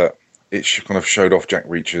thought that it kind of showed off Jack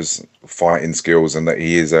Reacher's fighting skills and that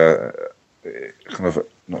he is a kind of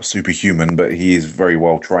not superhuman, but he is very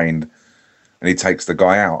well trained and he takes the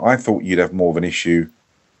guy out. I thought you'd have more of an issue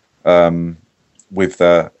with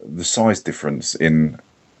the size difference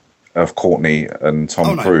of Courtney and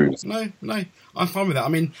Tom Cruise. No. I'm fine with that. I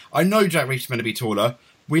mean, I know Jack Reacher's meant to be taller.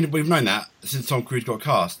 We've known that since Tom Cruise got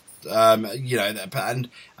cast. You know, and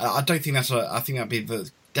I don't think I think that'd be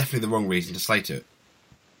definitely the wrong reason to slate it.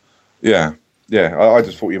 Yeah. I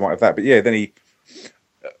just thought you might have that, but yeah, then he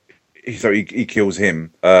kills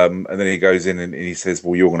him, and then he goes in and he says,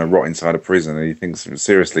 "Well, you're going to rot inside a prison." And he thinks,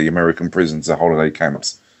 seriously, American prisons are holiday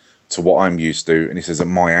camps to what I'm used to. And he says, at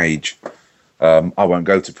my age, I won't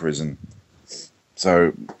go to prison.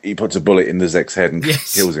 So he puts a bullet in the Zek's head and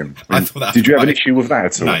kills him. I thought that did you have an issue with that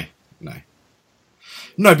at all?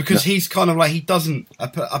 No, because he's kind of like, he doesn't.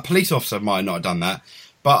 A police officer might not have done that,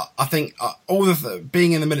 but I think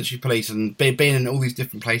being in the military police and being in all these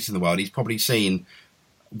different places in the world, he's probably seen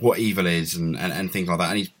what evil is and things like that.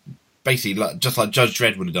 And he's basically just like Judge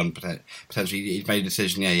Dredd would have done potentially. He's made a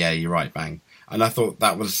decision. Yeah, you're right, bang. And I thought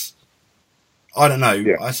that was, I don't know.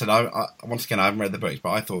 Yeah. I said, I once again, I haven't read the books,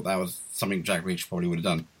 but I thought that was something Jack Reacher probably would have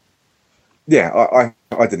done. Yeah,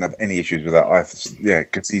 I didn't have any issues with that.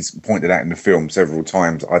 Because he's pointed out in the film several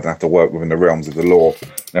times, I don't have to work within the realms of the law.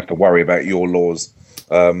 I have to worry about your laws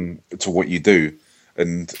to what you do.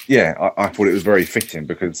 And yeah, I thought it was very fitting,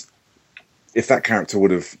 because if that character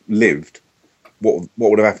would have lived, what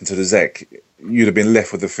would have happened to the Zek? You'd have been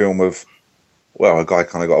left with the film of, well, a guy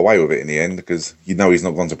kind of got away with it in the end, because you know he's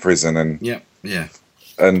not gone to prison, and and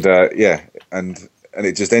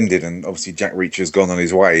it just ended, and obviously Jack Reacher's gone on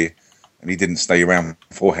his way, and he didn't stay around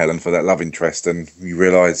for Helen for that love interest, and you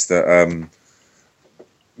realise that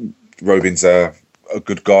Robin's a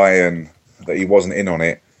good guy and that he wasn't in on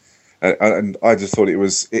it, and I just thought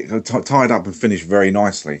it tied up and finished very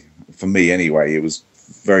nicely for me anyway. It was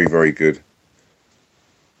very, very good.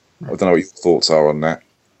 I don't know what your thoughts are on that.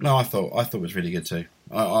 No, I thought it was really good too.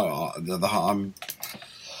 I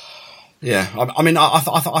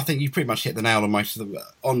think you pretty much hit the nail on most of the.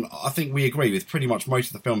 I think we agree with pretty much most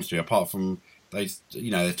of the films too, apart from those,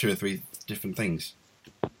 the 2 or 3 different things.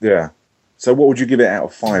 Yeah. So, what would you give it out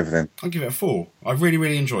of 5 then? I'll give it a 4. I really,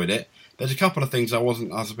 really enjoyed it. There's a couple of things I was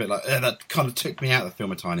a bit like, that kind of took me out of the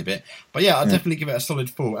film a tiny bit. But yeah, I'd definitely give it a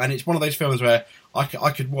solid 4. And it's one of those films where I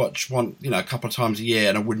could watch one, a couple of times a year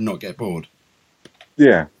and I would not get bored.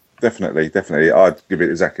 Yeah, definitely. I'd give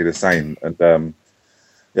it exactly the same. And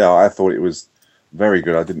I thought it was very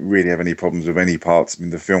good. I didn't really have any problems with any parts. I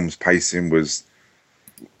mean, the film's pacing was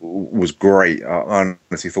great. I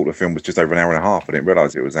honestly thought the film was just over an hour and a half. I didn't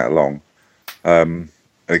realise it was that long. And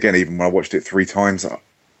again, even when I watched it 3 times,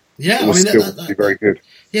 it was still very good.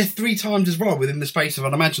 Yeah, 3 times as well within the space of,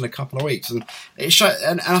 I'd imagine, a couple of weeks. And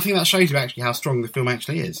and I think that shows you actually how strong the film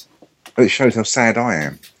actually is. It shows how sad I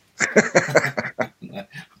am.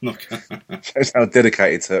 No, shows how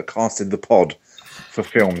dedicated to casting the pod for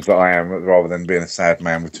films that I am, rather than being a sad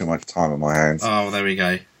man with too much time on my hands. Oh, well, there we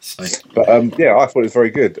go. So. But I thought it was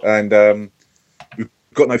very good, and we've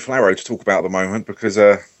got no Flarrow to talk about at the moment because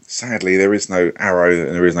sadly there is no Arrow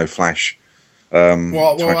and there is no Flash. I don't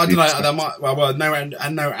know. That might,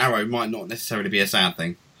 no Arrow might not necessarily be a sad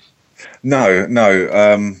thing. No.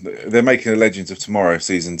 They're making the Legends of Tomorrow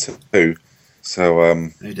season 2, so oh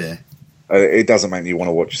dear. It doesn't make me want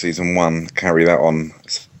to watch season 1. Carry that on.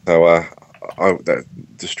 So that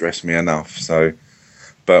distressed me enough. So,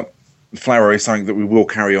 but Flarrow is something that we will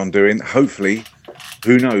carry on doing. Hopefully,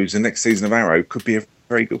 who knows? The next season of Arrow could be a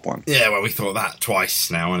very good one. Yeah, well, we thought that twice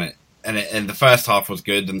now, and the first half was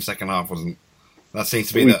good, and the second half wasn't. That seems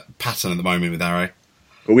to be the pattern at the moment with Arrow.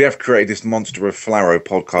 But we have created this Monster of Flarrow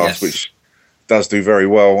podcast, which does do very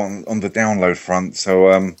well on the download front.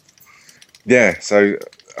 So, so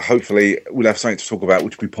hopefully we'll have something to talk about,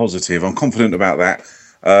 which will be positive. I'm confident about that.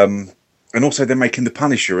 And also they're making The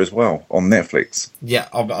Punisher as well on Netflix. Yeah,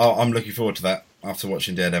 I'm looking forward to that after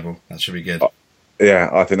watching Daredevil. That should be good. Yeah,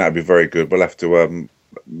 I think that would be very good. We'll have to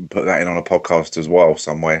put that in on a podcast as well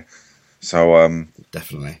somewhere. So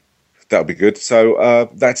definitely. That would be good. So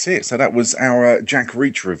that's it. So that was our Jack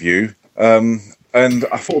Reacher review. And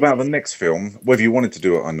I thought about the next film, whether you wanted to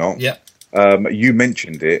do it or not. Yeah. You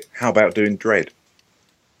mentioned it. How about doing Dredd?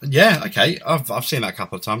 Yeah, okay. I've seen that a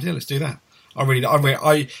couple of times. Yeah, let's do that. To be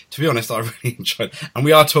honest, I really enjoyed it. And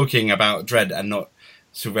we are talking about Dredd and not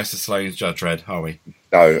Sylvester Stallone's Judge Dredd, are we?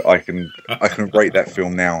 No, I can rate that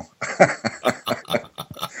film now.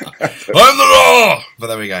 I'm the law! But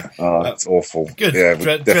there we go. Oh, that's awful. Good. Yeah,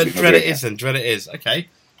 Dredd it is then. Dredd it is. Okay.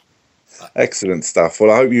 Excellent stuff.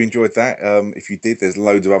 Well, I hope you enjoyed that. If you did, there's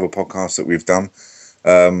loads of other podcasts that we've done.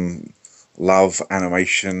 Love,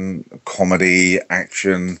 animation, comedy,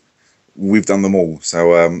 action. We've done them all.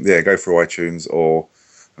 So, go through iTunes or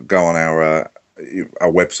go on our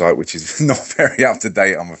our website, which is not very up to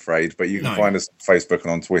date, I'm afraid. But you can find us on Facebook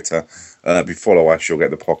and on Twitter. If you follow us, you'll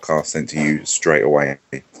get the podcast sent to you straight away.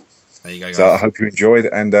 There you go, guys. So I hope you enjoyed.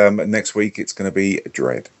 And next week it's going to be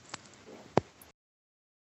Dread.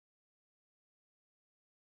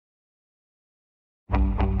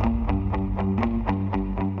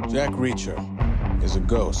 Jack Reacher is a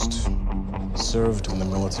ghost. Served in the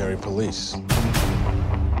military police.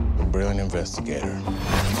 A brilliant investigator.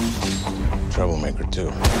 Troublemaker,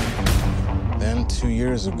 too. Then, 2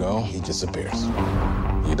 years ago, he disappears.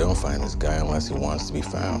 You don't find this guy unless he wants to be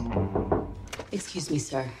found. Excuse me,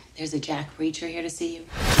 sir. There's a Jack Reacher here to see you.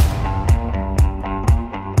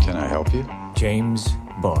 Can I help you? James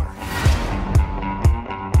Barr.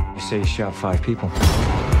 You say he shot 5 people.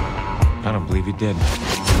 I don't believe he did.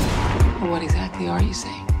 What exactly are you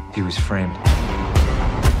saying? He was framed.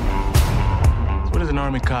 So what does an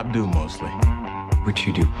army cop do, mostly? What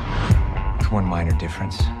you do. With one minor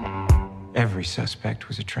difference. Every suspect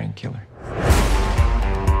was a trained killer.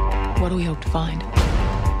 What do we hope to find?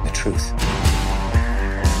 The truth.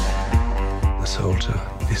 The soldier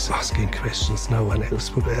is asking questions no one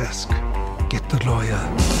else would ask. Get the lawyer.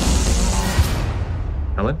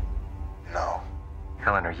 Helen? No.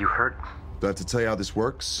 Helen, are you hurt? Do I have to tell you how this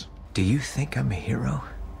works? Do you think I'm a hero?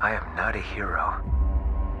 I am not a hero.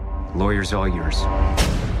 Lawyer's all yours.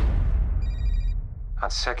 On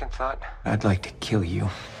second thought, I'd like to kill you.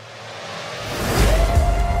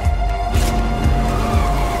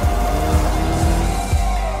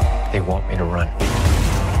 They want me to run.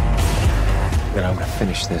 But I'm gonna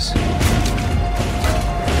finish this.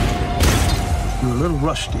 You're a little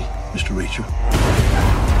rusty, Mr. Reacher.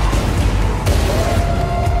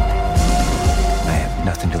 I have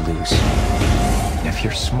nothing to lose. And if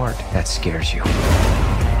you're smart, that scares you.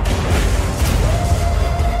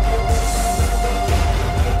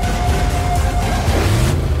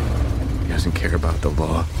 He doesn't care about the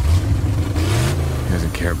law. He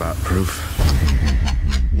doesn't care about proof.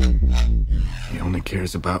 He only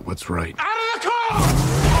cares about what's right. Out of the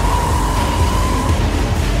car!